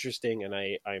really interesting, and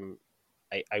I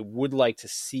would like to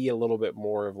see a little bit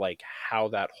more of like how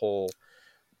that whole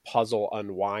puzzle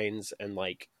unwinds, and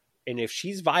like, and if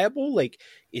she's viable, like,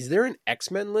 is there an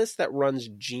X-Men list that runs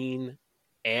Jean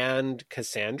and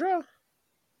Cassandra?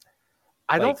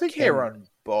 I don't think they run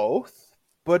both,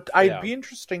 but I'd be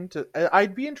interested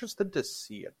to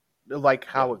see it, like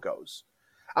how it goes.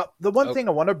 The one thing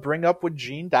I want to bring up with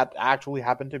Jean that actually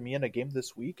happened to me in a game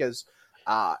this week is,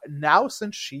 now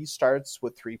since she starts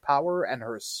with 3 power and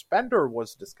her spender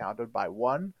was discounted by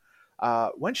 1,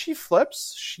 when she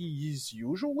flips, she's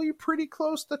usually pretty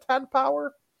close to 10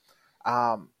 power.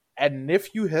 And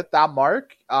if you hit that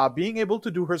mark, being able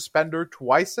to do her spender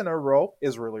twice in a row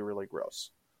is really, really gross.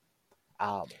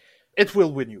 It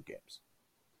will win you games.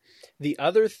 The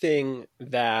other thing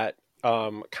that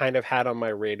kind of had on my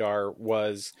radar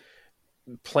was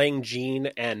playing Jean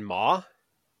and Ma.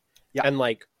 Yeah. And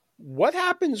like, what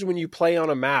happens when you play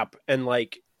on a map and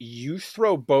like you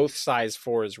throw both size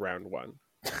 4s round 1?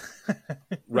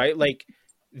 Right? Like,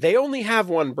 they only have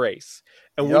 1 brace.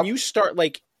 And when you start,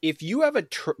 like, if you have a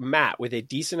map with a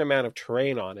decent amount of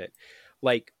terrain on it,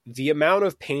 like, the amount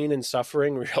of pain and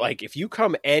suffering, where you're like, if you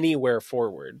come anywhere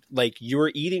forward, like,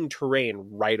 you're eating terrain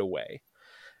right away.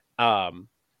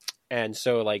 And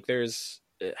so like, there's,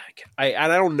 I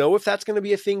don't know if that's going to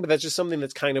be a thing, but that's just something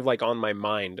that's kind of like on my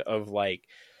mind, of like,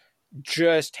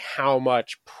 just how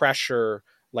much pressure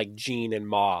like Jean and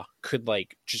Ma could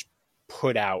like just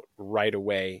put out right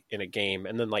away in a game.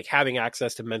 And then like, having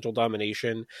access to mental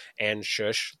domination and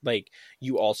shush, like,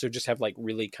 you also just have like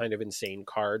really kind of insane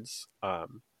cards.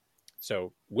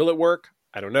 So will it work?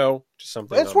 I don't know. Just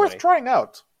something it's worth trying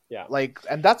out. Yeah. Like,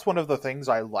 and that's one of the things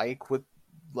I like with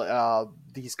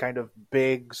these kind of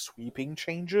big sweeping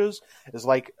changes, is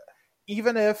like,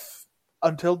 even if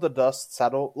until the dust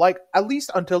settles, like, at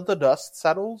least until the dust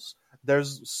settles,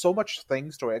 there's so much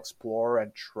things to explore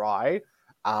and try,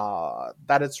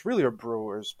 that it's really a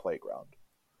brewer's playground.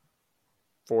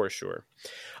 For sure.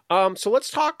 So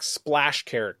let's talk splash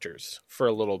characters for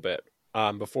a little bit,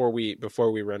 before we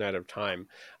run out of time.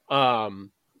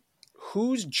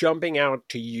 Who's jumping out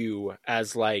to you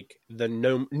as like the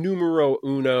numero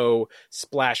uno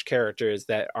splash characters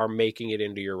that are making it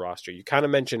into your roster? You kind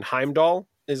of mentioned Heimdall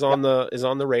is on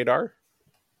the radar.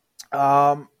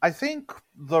 I think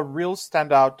the real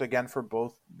standout again for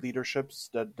both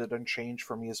leaderships that didn't change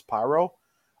for me is Pyro.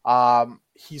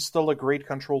 He's still a great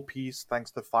control piece thanks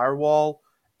to Firewall,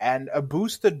 and a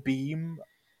boosted beam.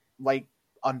 Like,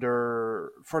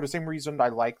 for the same reason I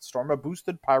like Storm. A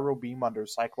boosted Pyro Beam under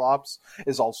Cyclops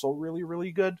is also really,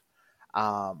 really good.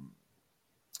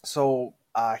 So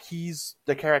he's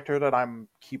the character that I'm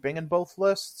keeping in both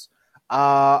lists.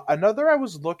 Another I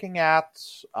was looking at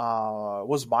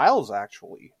was Miles,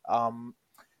 actually.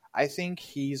 I think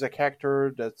he's a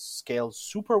character that scales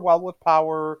super well with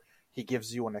power. He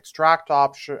gives you an extract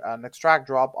drop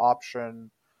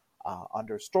option.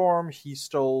 Under Storm, he's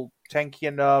still tanky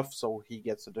enough, so he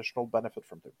gets additional benefit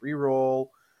from the reroll.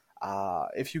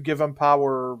 If you give him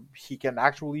power, he can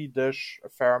actually dish a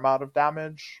fair amount of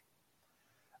damage.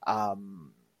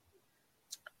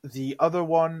 The other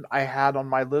one I had on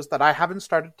my list that I haven't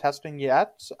started testing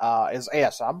yet is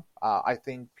ASM. I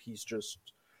think he's just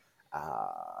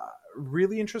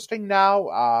really interesting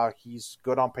now. He's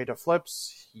good on pay to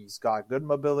flips. He's got good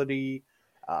mobility.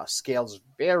 Scales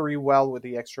very well with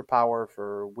the extra power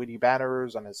for witty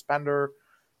banners and his spender.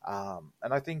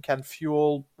 And I think can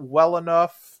fuel well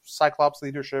enough Cyclops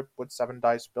leadership with 7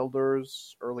 dice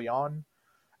builders early on.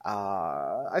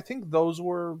 I think those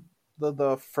were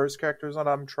the first characters that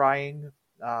I'm trying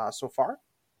so far.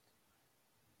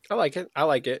 I like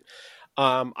it.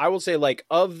 I will say, like,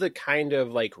 of the kind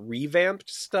of like revamped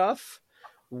stuff,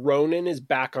 Ronan is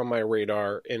back on my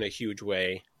radar in a huge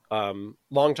way.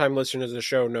 Longtime listeners of the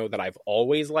show know that I've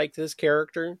always liked this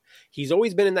character. He's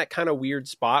always been in that kind of weird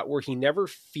spot where he never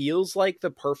feels like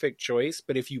the perfect choice,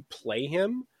 but if you play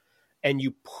him and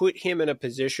you put him in a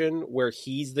position where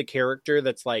he's the character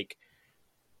that's like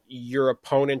your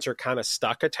opponents are kind of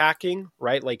stuck attacking,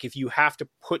 right? Like if you have to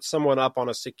put someone up on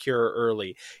a secure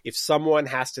early, if someone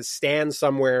has to stand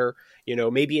somewhere,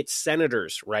 maybe it's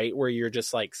Senators, right? Where you're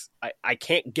just like, I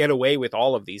can't get away with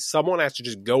all of these. Someone has to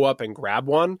just go up and grab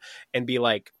one and be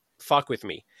like, fuck with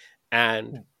me.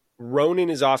 And Ronan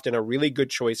is often a really good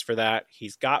choice for that.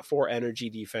 He's got 4 energy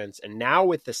defense. And now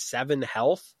with the 7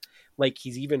 health, like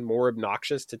he's even more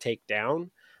obnoxious to take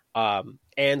down.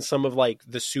 And some of like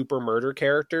the super murder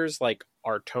characters like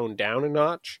are toned down a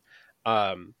notch.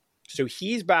 So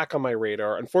he's back on my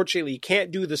radar. Unfortunately, he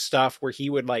can't do the stuff where he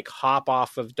would like hop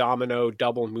off of Domino,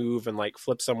 double move, and like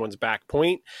flip someone's back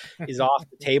point. Is off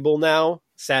the table now.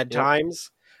 Sad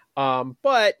times.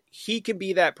 But he can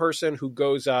be that person who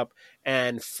goes up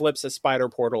and flips a spider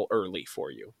portal early for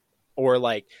you. Or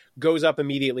like goes up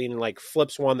immediately and like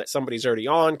flips one that somebody's already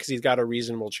on because he's got a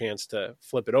reasonable chance to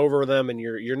flip it over them, and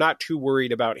you're not too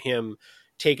worried about him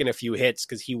taking a few hits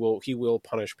because he will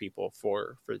punish people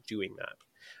for doing that.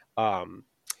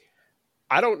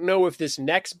 I don't know if this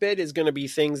next bit is going to be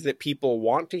things that people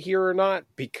want to hear or not,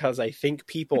 because I think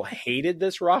people hated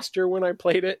this roster when I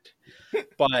played it.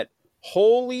 But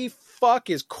holy fuck,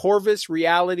 is Corvus,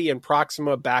 Reality, and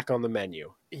Proxima back on the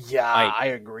menu? Yeah, I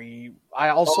agree. I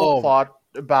also thought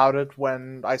about it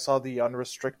when I saw the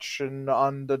unrestriction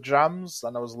on the gems,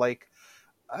 and I was like,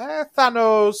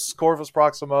 Thanos, Corvus,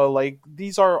 Proxima, like,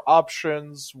 these are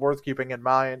options worth keeping in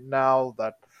mind now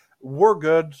that were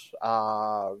good,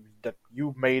 that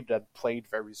you made and played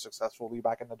very successfully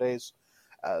back in the days,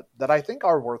 that I think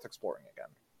are worth exploring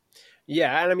again.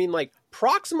 Yeah, and I mean, like,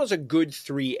 Proxima's a good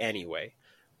 3 anyway.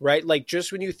 Right? Like,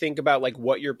 just when you think about like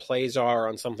what your plays are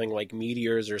on something like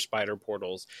meteors or spider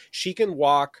portals, she can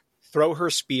walk, throw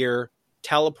her spear,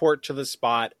 teleport to the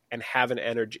spot, and have an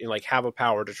energy, like have a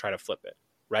power to try to flip it.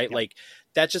 Right? Yeah. Like,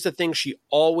 that's just a thing she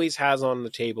always has on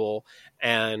the table.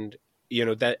 And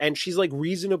and she's like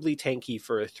reasonably tanky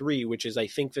for a 3, which is, I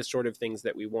think, the sort of things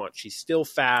that we want. She's still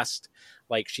fast.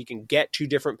 Like, she can get to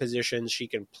different positions. She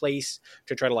can place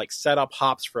to try to like set up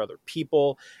hops for other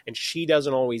people. And she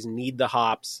doesn't always need the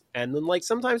hops. And then like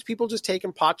sometimes people just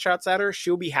taking pot shots at her.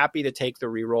 She'll be happy to take the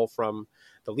reroll from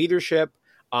the leadership.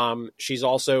 She's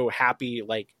also happy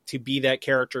like to be that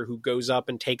character who goes up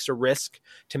and takes a risk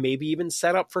to maybe even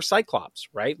set up for Cyclops,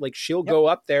 right? Like she'll go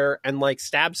up there and like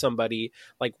stab somebody.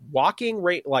 Like walking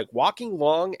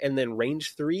long and then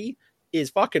range 3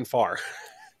 is fucking far.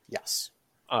 Yes.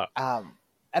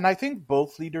 And I think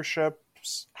both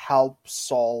leaderships help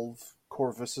solve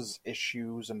Corvus's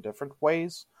issues in different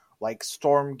ways. Like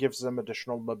Storm gives him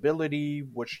additional mobility,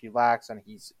 which he lacks, and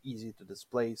he's easy to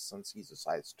displace since he's a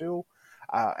size 2.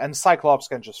 And Cyclops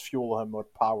can just fuel him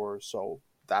with power, so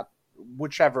that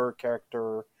whichever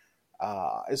character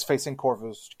is facing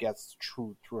Corvus gets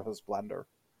through his blender.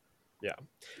 Yeah.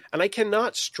 And I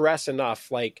cannot stress enough,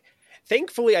 like,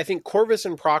 thankfully, I think Corvus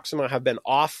and Proxima have been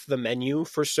off the menu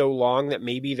for so long that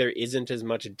maybe there isn't as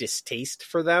much distaste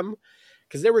for them.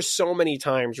 Because there were so many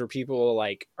times where people were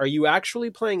like, are you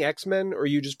actually playing X-Men or are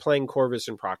you just playing Corvus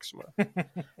and Proxima?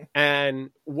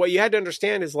 And what you had to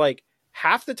understand is like,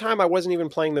 half the time I wasn't even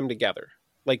playing them together.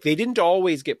 Like they didn't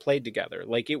always get played together.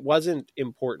 Like it wasn't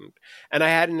important. And I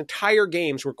had an entire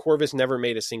games where Corvus never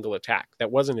made a single attack.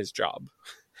 That wasn't his job.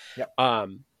 Yep.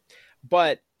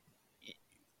 But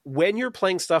when you're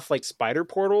playing stuff like spider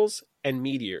portals and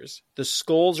meteors, the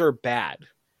skulls are bad.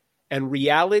 And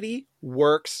reality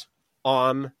works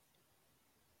on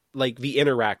like the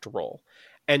interact roll.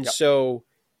 And so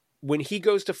when he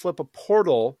goes to flip a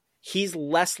portal, he's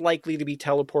less likely to be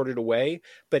teleported away,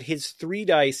 but his 3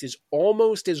 dice is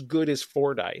almost as good as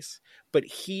 4 dice, but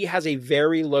he has a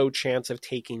very low chance of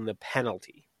taking the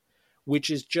penalty, which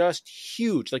is just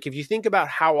huge. Like if you think about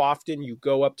how often you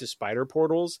go up to spider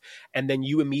portals and then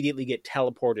you immediately get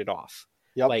teleported off,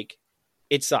 like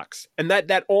it sucks. And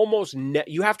that almost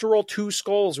you have to roll 2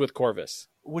 skulls with Corvus,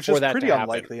 which is pretty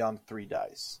unlikely on 3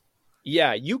 dice.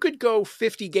 Yeah, you could go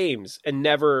 50 games and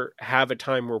never have a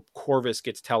time where Corvus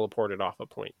gets teleported off a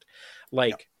point.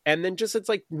 Like, and then just it's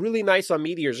like really nice on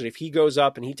meteors. And if he goes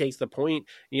up and he takes the point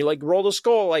and you like roll the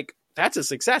skull, like that's a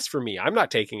success for me. I'm not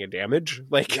taking a damage.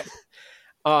 Like,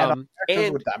 and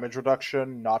with damage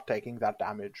reduction, not taking that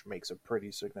damage makes a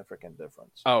pretty significant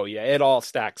difference. Oh yeah, it all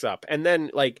stacks up. And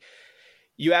then like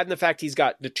you add in the fact he's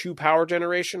got the 2 power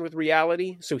generation with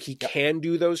reality, so he can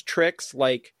do those tricks.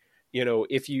 Like, you know,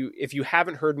 if you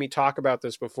haven't heard me talk about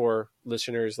this before,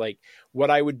 listeners, like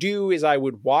what I would do is I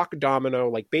would walk Domino,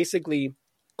 like basically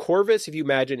Corvus, if you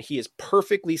imagine, he is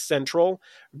perfectly central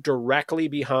directly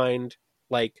behind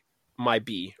like my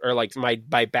B or like my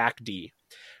back D.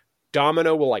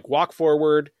 Domino will like walk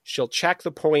forward, she'll check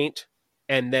the point,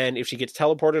 and then if she gets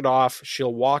teleported off,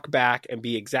 she'll walk back and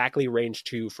be exactly range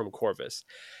 2 from Corvus.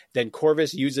 Then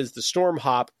Corvus uses the storm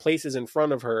hop, places in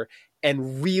front of her,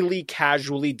 and really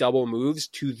casually double moves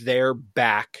to their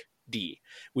back D,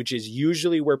 which is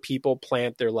usually where people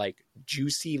plant their like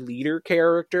juicy leader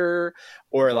character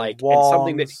or like and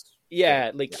something that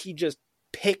he just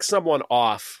picks someone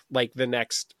off like the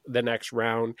next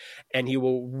round, and he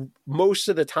will most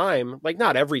of the time, like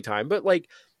not every time, but like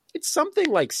it's something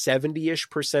like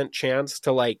 70-ish% chance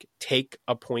to like take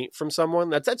a point from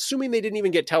someone. That's assuming they didn't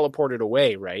even get teleported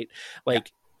away, right?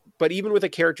 Like but even with a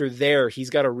character there, he's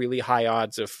got a really high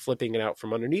odds of flipping it out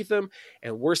from underneath him.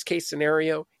 And worst case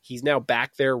scenario, he's now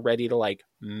back there ready to like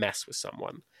mess with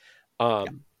someone.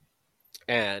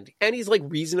 And he's like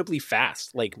reasonably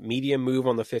fast, like medium move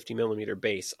on the 50mm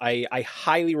base. I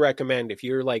highly recommend if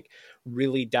you're like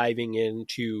really diving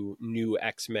into new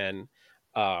X-Men,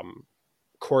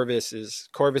 Corvus is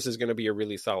going to be a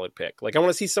really solid pick. Like I want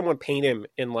to see someone paint him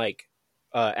in like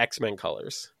X-Men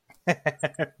colors.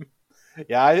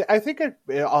 Yeah, I think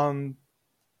on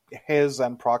his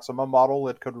and Proxima model,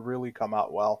 it could really come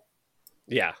out well.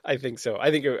 Yeah, I think so.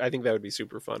 I think that would be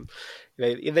super fun.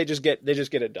 They just get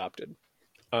adopted.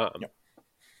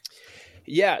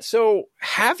 Yeah. So,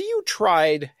 have you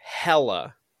tried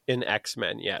Hela in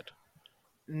X-Men yet?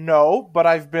 No, but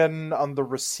I've been on the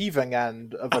receiving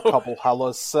end of a couple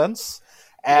Helas since,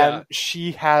 and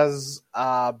she has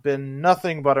been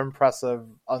nothing but impressive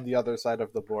on the other side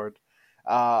of the board.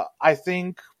 I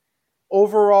think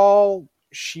overall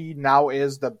she now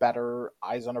is the better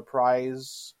Eyes on a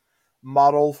Prize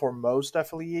model for most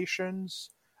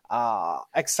affiliations,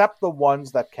 except the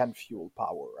ones that can fuel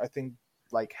power. I think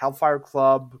like Hellfire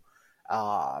Club,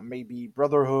 maybe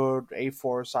Brotherhood,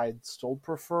 A-Force, I'd still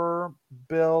prefer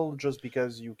Bill just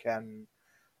because you can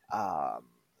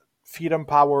feed him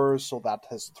power so that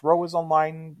his throw is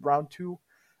online round 2.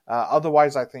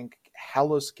 Otherwise, I think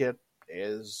Hela's kit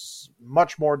is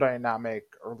much more dynamic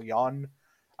early on.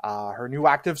 Her new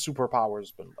active superpower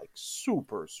has been like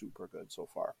super good so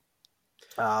far.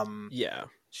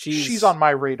 She's on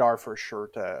my radar for sure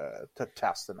to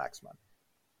test the X-Men.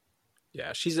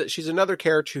 Yeah, she's another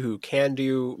character who can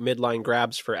do midline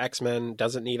grabs for X-Men,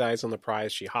 doesn't need Eyes on the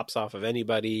Prize. She hops off of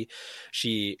anybody.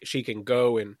 She can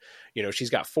go and, you know, she's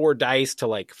got 4 dice to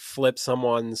like flip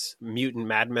someone's mutant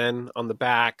madmen on the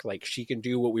back. Like she can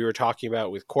do what we were talking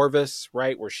about with Corvus,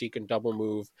 right? Where she can double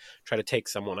move, try to take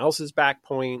someone else's back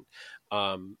point.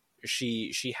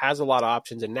 She has a lot of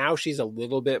options, and now she's a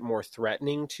little bit more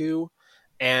threatening too.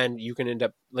 And you can end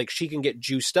up like she can get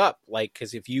juiced up, like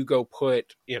because if you go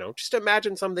put, you know, just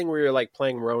imagine something where you're like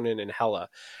playing Ronan and Hela,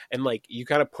 and like you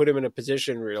kind of put him in a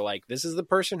position where you're like, this is the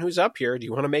person who's up here. Do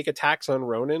you want to make attacks on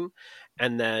Ronan?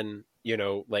 And then, you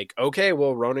know, like, okay,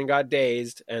 well, Ronan got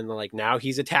dazed, and like now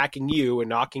he's attacking you and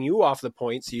knocking you off the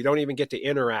point, so you don't even get to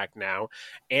interact now,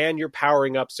 and you're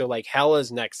powering up, so like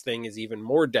Hela's next thing is even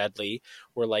more deadly,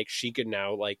 where like she could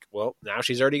now like, well, now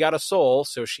she's already got a soul,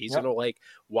 so she's gonna like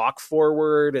walk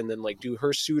forward and then like do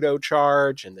her pseudo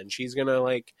charge, and then she's gonna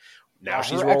like now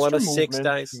she's rolling a 6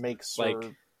 dice, makes like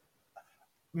her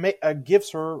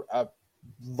gives her a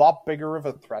lot bigger of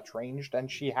a threat range than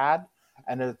she had,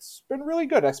 and it's been really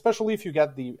good, especially if you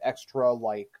get the extra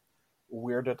like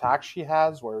weird attack she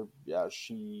has, where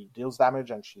she deals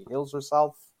damage and she heals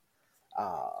herself.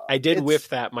 I did whiff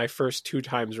that my first 2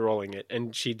 times rolling it,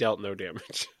 and she dealt no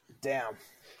damage. Damn,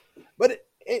 but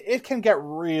it can get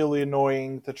really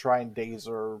annoying to try and daze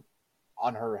her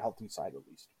on her healthy side at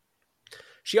least.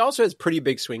 She also has pretty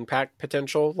big swing pack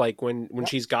potential, like when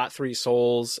she's got 3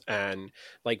 souls and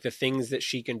like the things that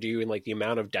she can do and like the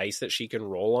amount of dice that she can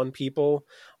roll on people.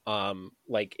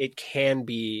 Like it can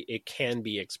be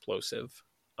explosive.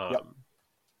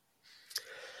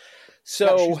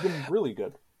 So she's been really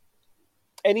good.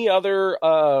 Any other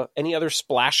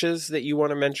splashes that you want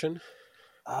to mention?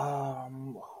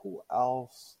 Who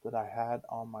else that I had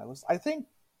on my list? I think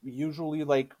usually,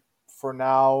 like, for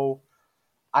now,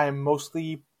 I'm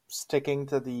mostly sticking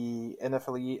to the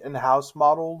in-house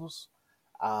models.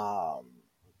 But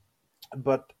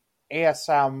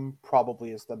ASM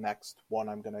probably is the next one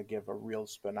I'm going to give a real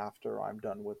spin after I'm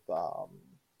done with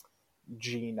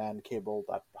Jean and Cable.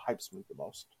 That hypes me the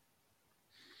most.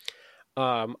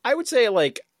 I would say,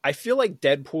 like, I feel like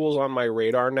Deadpool's on my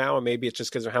radar now, and maybe it's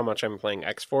just because of how much I'm playing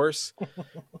X-Force.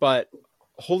 But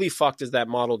holy fuck, does that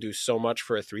model do so much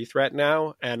for a 3-threat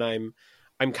now? And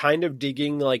I'm kind of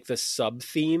digging like the sub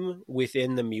theme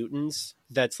within the mutants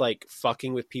that's like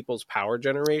fucking with people's power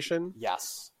generation.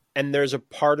 Yes. And there's a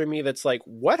part of me that's like,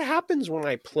 what happens when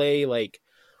I play like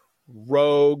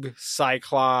Rogue,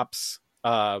 Cyclops,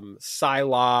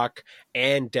 Psylocke,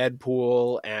 and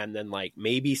Deadpool, and then like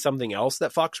maybe something else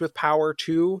that fucks with power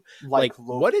too? Like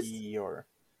Loki, what is or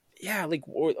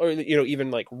you know, even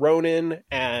like Ronin,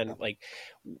 and like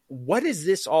what does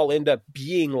this all end up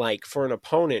being like for an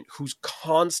opponent who's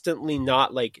constantly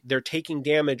not like, they're taking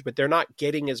damage but they're not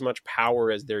getting as much power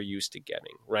as they're used to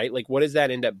getting, right? Like what does that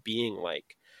end up being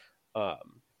like?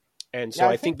 And so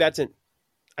I think that's an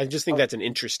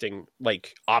interesting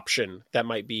like option that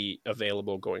might be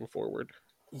available going forward.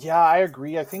 Yeah, I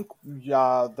agree. I think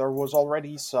there was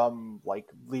already some like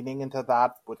leaning into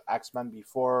that with X-Men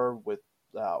before, with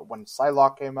when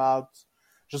Psylocke came out.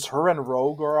 Just her and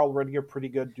Rogue are already a pretty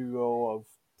good duo of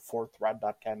 4-threat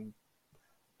that can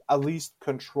at least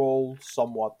control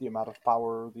somewhat the amount of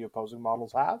power the opposing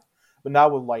models have. But now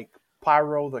with like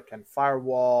Pyro that can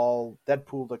firewall,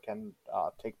 Deadpool that can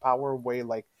take power away,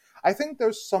 like I think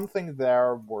there's something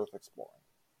there worth exploring.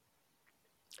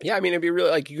 Yeah, I mean, it'd be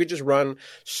really like you could just run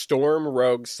Storm,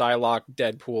 Rogue, Psylocke,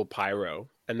 Deadpool, Pyro,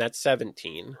 and that's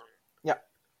 17. Yeah.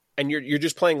 And you're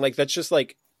just playing like, that's just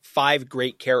like 5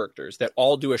 great characters that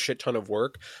all do a shit ton of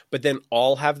work, but then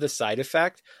all have the side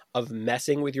effect of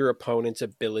messing with your opponent's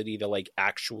ability to like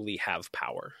actually have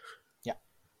power. Yeah.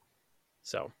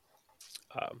 So,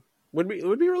 would be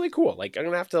really cool. Like I'm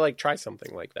gonna have to like try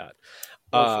something like that.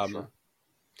 For sure.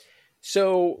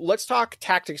 So let's talk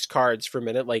tactics cards for a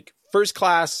minute. Like First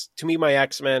Class, to me, my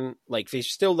X-Men, like they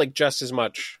still like just as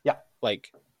much. Yeah.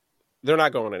 Like they're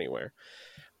not going anywhere.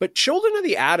 But Children of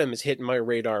the Atom is hitting my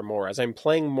radar more as I'm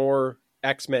playing more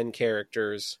X-Men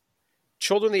characters.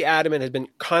 Children of the Atom has been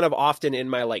kind of often in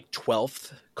my like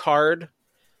 12th card.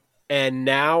 And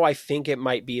now I think it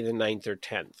might be the 9th or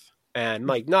 10th. And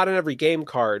like not in every game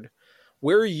card.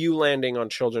 Where are you landing on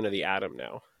Children of the Atom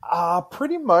now?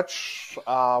 Pretty much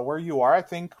where you are. I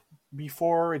think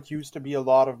before it used to be a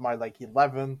lot of my like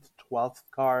 11th, 12th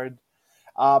card.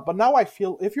 But now I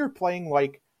feel if you're playing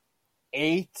like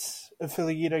 8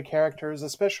 affiliated characters,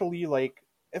 especially like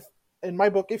if in my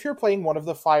book, if you're playing one of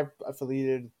the 5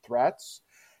 affiliated threats,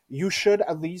 you should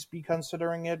at least be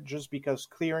considering it, just because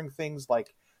clearing things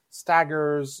like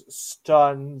staggers,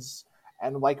 stuns,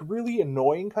 and like really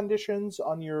annoying conditions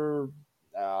on your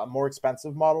more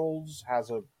expensive models has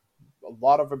a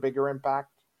lot of a bigger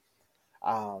impact.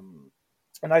 And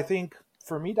I think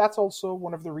for me, that's also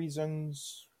one of the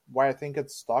reasons why I think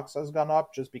its stocks has gone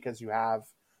up, just because you have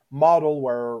model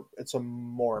where it's a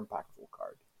more impactful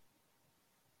card.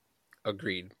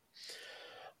 Agreed.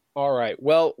 All right.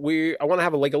 Well, I want to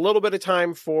have a little bit of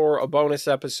time for a bonus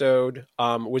episode.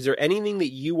 Was there anything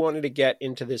that you wanted to get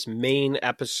into this main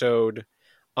episode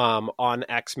on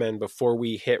X-Men before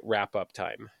we hit wrap up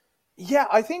time? Yeah,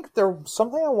 I think there's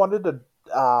something I wanted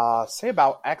to say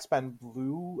about X-Men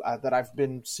Blue that I've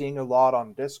been seeing a lot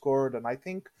on Discord, and I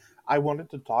think I wanted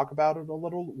to talk about it a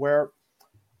little, where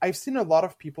I've seen a lot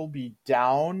of people be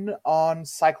down on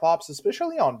Cyclops,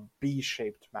 especially on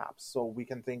B-shaped maps. So we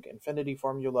can think Infinity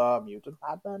Formula, Mutant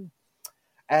Madman.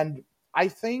 And I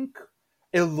think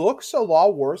it looks a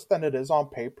lot worse than it is on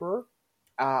paper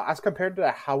as compared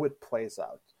to how it plays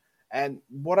out. And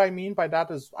what I mean by that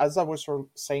is, as I was sort of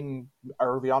saying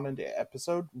early on in the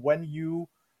episode, when you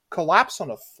collapse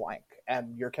on a flank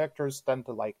and your characters tend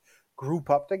to like group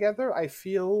up together, I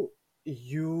feel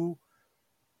you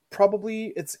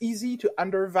probably it's easy to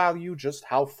undervalue just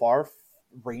how far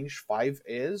range 5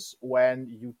 is when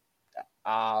you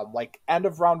like end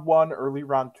of round 1, early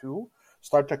round 2,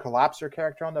 start to collapse your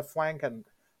character on the flank and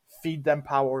feed them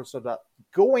power so that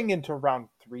going into round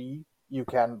 3 you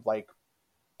can like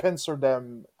pincer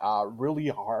them really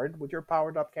hard with your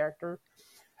powered up character.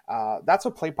 That's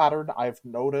a play pattern I've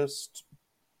noticed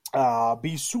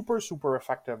be super super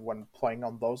effective when playing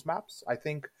on those maps. I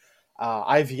think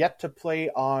I've yet to play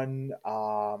on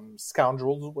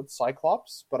Scoundrels with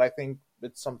Cyclops, but I think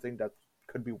it's something that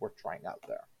could be worth trying out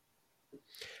there.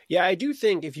 Yeah, I do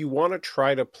think if you want to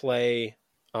try to play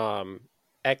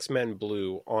X-Men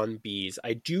Blue on bees,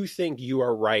 I do think you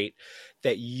are right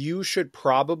that you should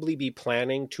probably be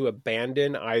planning to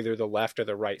abandon either the left or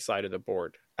the right side of the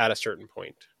board at a certain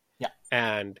point. Yeah.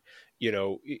 And, you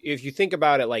know, if you think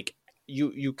about it, like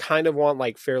you kind of want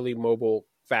like fairly mobile,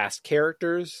 fast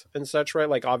characters and such, right?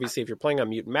 Like obviously if you're playing on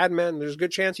Mutant Madman, there's a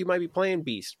good chance you might be playing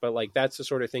Beast, but like that's the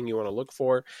sort of thing you want to look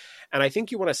for. And I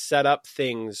think you want to set up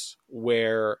things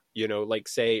where, you know, like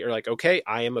say, you're like, okay,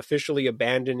 I am officially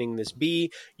abandoning this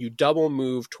bee. You double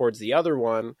move towards the other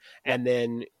one. And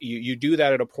then you do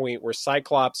that at a point where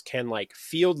Cyclops can like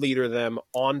field leader them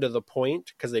onto the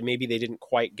point because maybe they didn't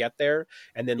quite get there.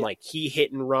 And then like he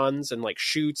hit and runs and like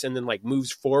shoots and then like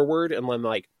moves forward. And then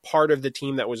like part of the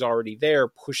team that was already there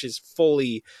pushes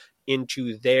fully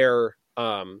into their, you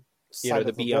know,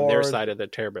 the bee on their side of the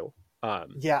table.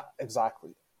 Yeah,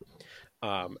 exactly.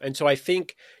 And so I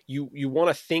think you want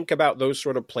to think about those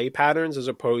sort of play patterns as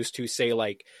opposed to say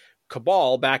like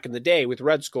Cabal back in the day with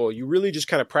Red Skull. You really just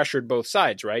kind of pressured both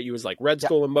sides, right? You was like Red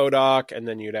Skull and MODOK, and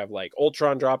then you'd have like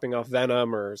Ultron dropping off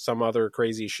Venom or some other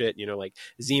crazy shit, you know, like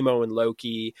Zemo and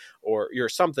Loki or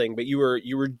something. But you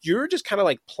were just kind of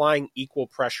like applying equal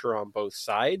pressure on both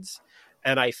sides.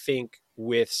 And I think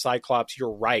with Cyclops,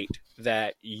 you're right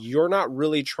that you're not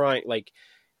really trying like.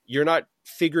 You're not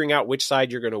figuring out which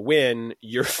side you're going to win.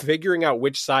 You're figuring out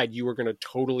which side you are going to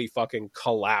totally fucking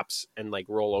collapse and like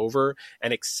roll over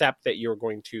and accept that you're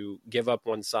going to give up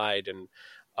one side and,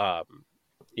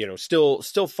 you know,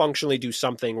 still functionally do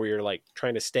something where you're like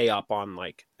trying to stay up on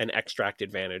like an extract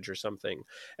advantage or something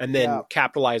and then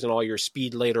capitalize on all your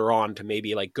speed later on to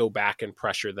maybe like go back and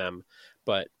pressure them,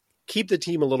 but keep the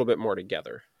team a little bit more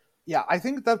together. Yeah, I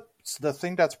think that's the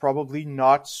thing that's probably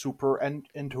not super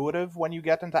intuitive when you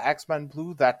get into X-Men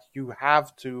Blue, that you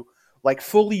have to like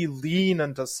fully lean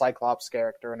into Cyclops'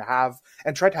 character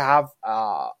and try to have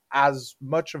as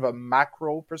much of a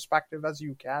macro perspective as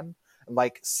you can and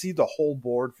like see the whole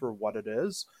board for what it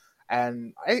is.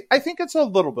 And I think it's a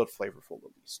little bit flavorful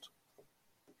at least.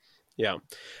 Yeah.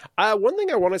 One thing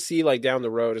I want to see like down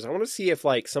the road is I want to see if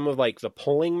like some of like the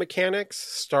pulling mechanics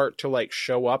start to like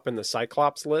show up in the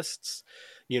Cyclops lists,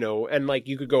 you know, and like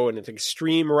you could go in an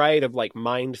extreme right of like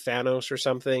Mind Thanos or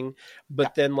something,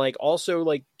 but then like also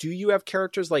like, do you have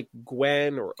characters like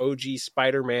Gwen or OG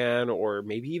Spider-Man or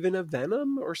maybe even a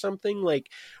Venom or something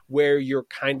like where you're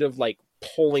kind of like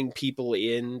pulling people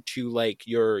into like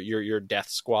your death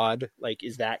squad? Like,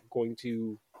 is that going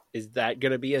to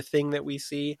be a thing that we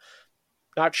see?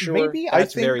 Not sure. Maybe. That's I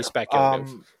think, very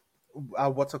speculative.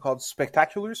 What's it called?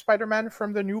 Spectacular Spider-Man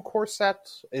from the new core set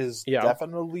is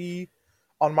definitely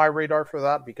on my radar for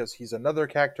that because he's another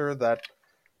character that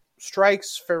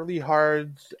strikes fairly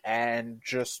hard and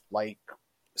just like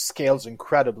scales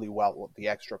incredibly well with the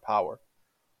extra power.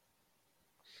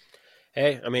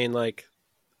 Hey, I mean, like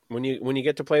when you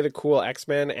get to play the cool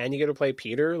X-Men and you get to play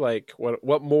Peter, like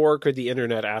what more could the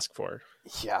internet ask for?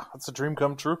 Yeah, it's a dream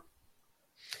come true.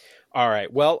 All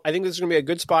right. Well, I think this is going to be a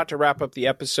good spot to wrap up the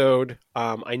episode.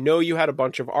 I know you had a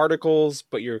bunch of articles,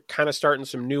 but you're kind of starting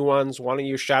some new ones. Why don't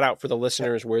you shout out for the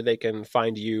listeners where they can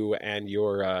find you and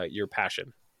your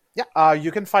passion? Yeah,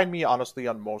 you can find me honestly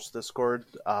on most Discord,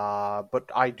 but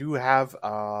I do have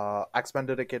X-Men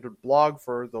dedicated blog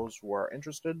for those who are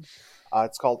interested.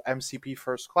 It's called MCP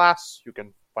First Class. You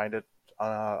can find it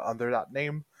under that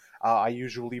name. I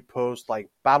usually post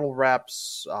like battle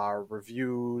reps,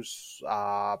 reviews,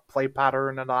 play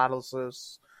pattern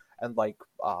analysis, and like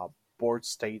board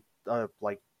state,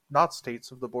 like not states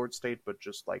of the board state, but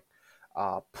just like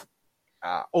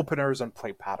openers and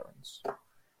play patterns.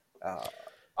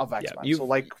 of X-Men. Yeah, so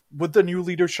like with the new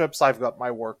leaderships, I've got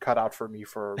my work cut out for me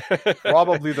for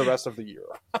probably the rest of the year.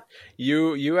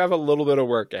 You have a little bit of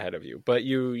work ahead of you, but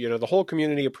you know the whole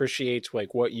community appreciates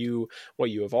like what you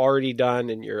have already done,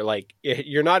 and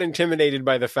you're not intimidated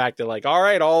by the fact that like, all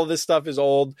right, all of this stuff is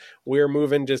old. We're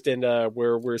moving just into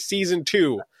we're season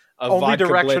 2 of Only Vodka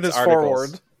direction Blitz is articles.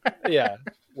 forward. Yeah.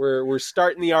 We're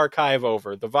starting the archive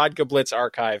over. The Vodka Blitz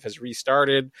archive has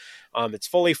restarted. It's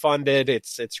fully funded.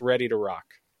 It's ready to rock.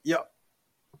 Yep.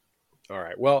 All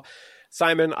right. Well,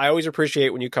 Simon, I always appreciate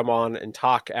when you come on and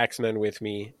talk X-Men with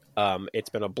me. It's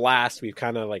been a blast. We've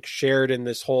kind of like shared in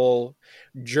this whole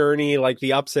journey, like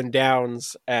the ups and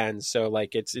downs, and so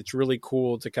like it's really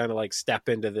cool to kind of like step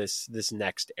into this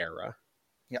next era.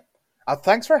 Yep.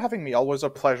 Thanks for having me. Always a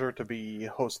pleasure to be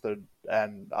hosted,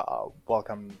 and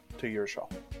welcome to your show.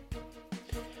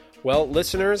 Well,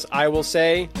 listeners, I will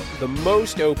say the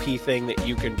most OP thing that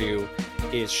you can do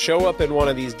is show up in one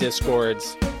of these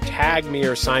Discords, tag me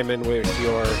or Simon with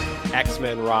your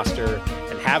X-Men roster,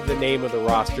 and have the name of the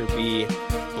roster be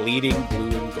Bleeding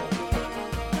Blue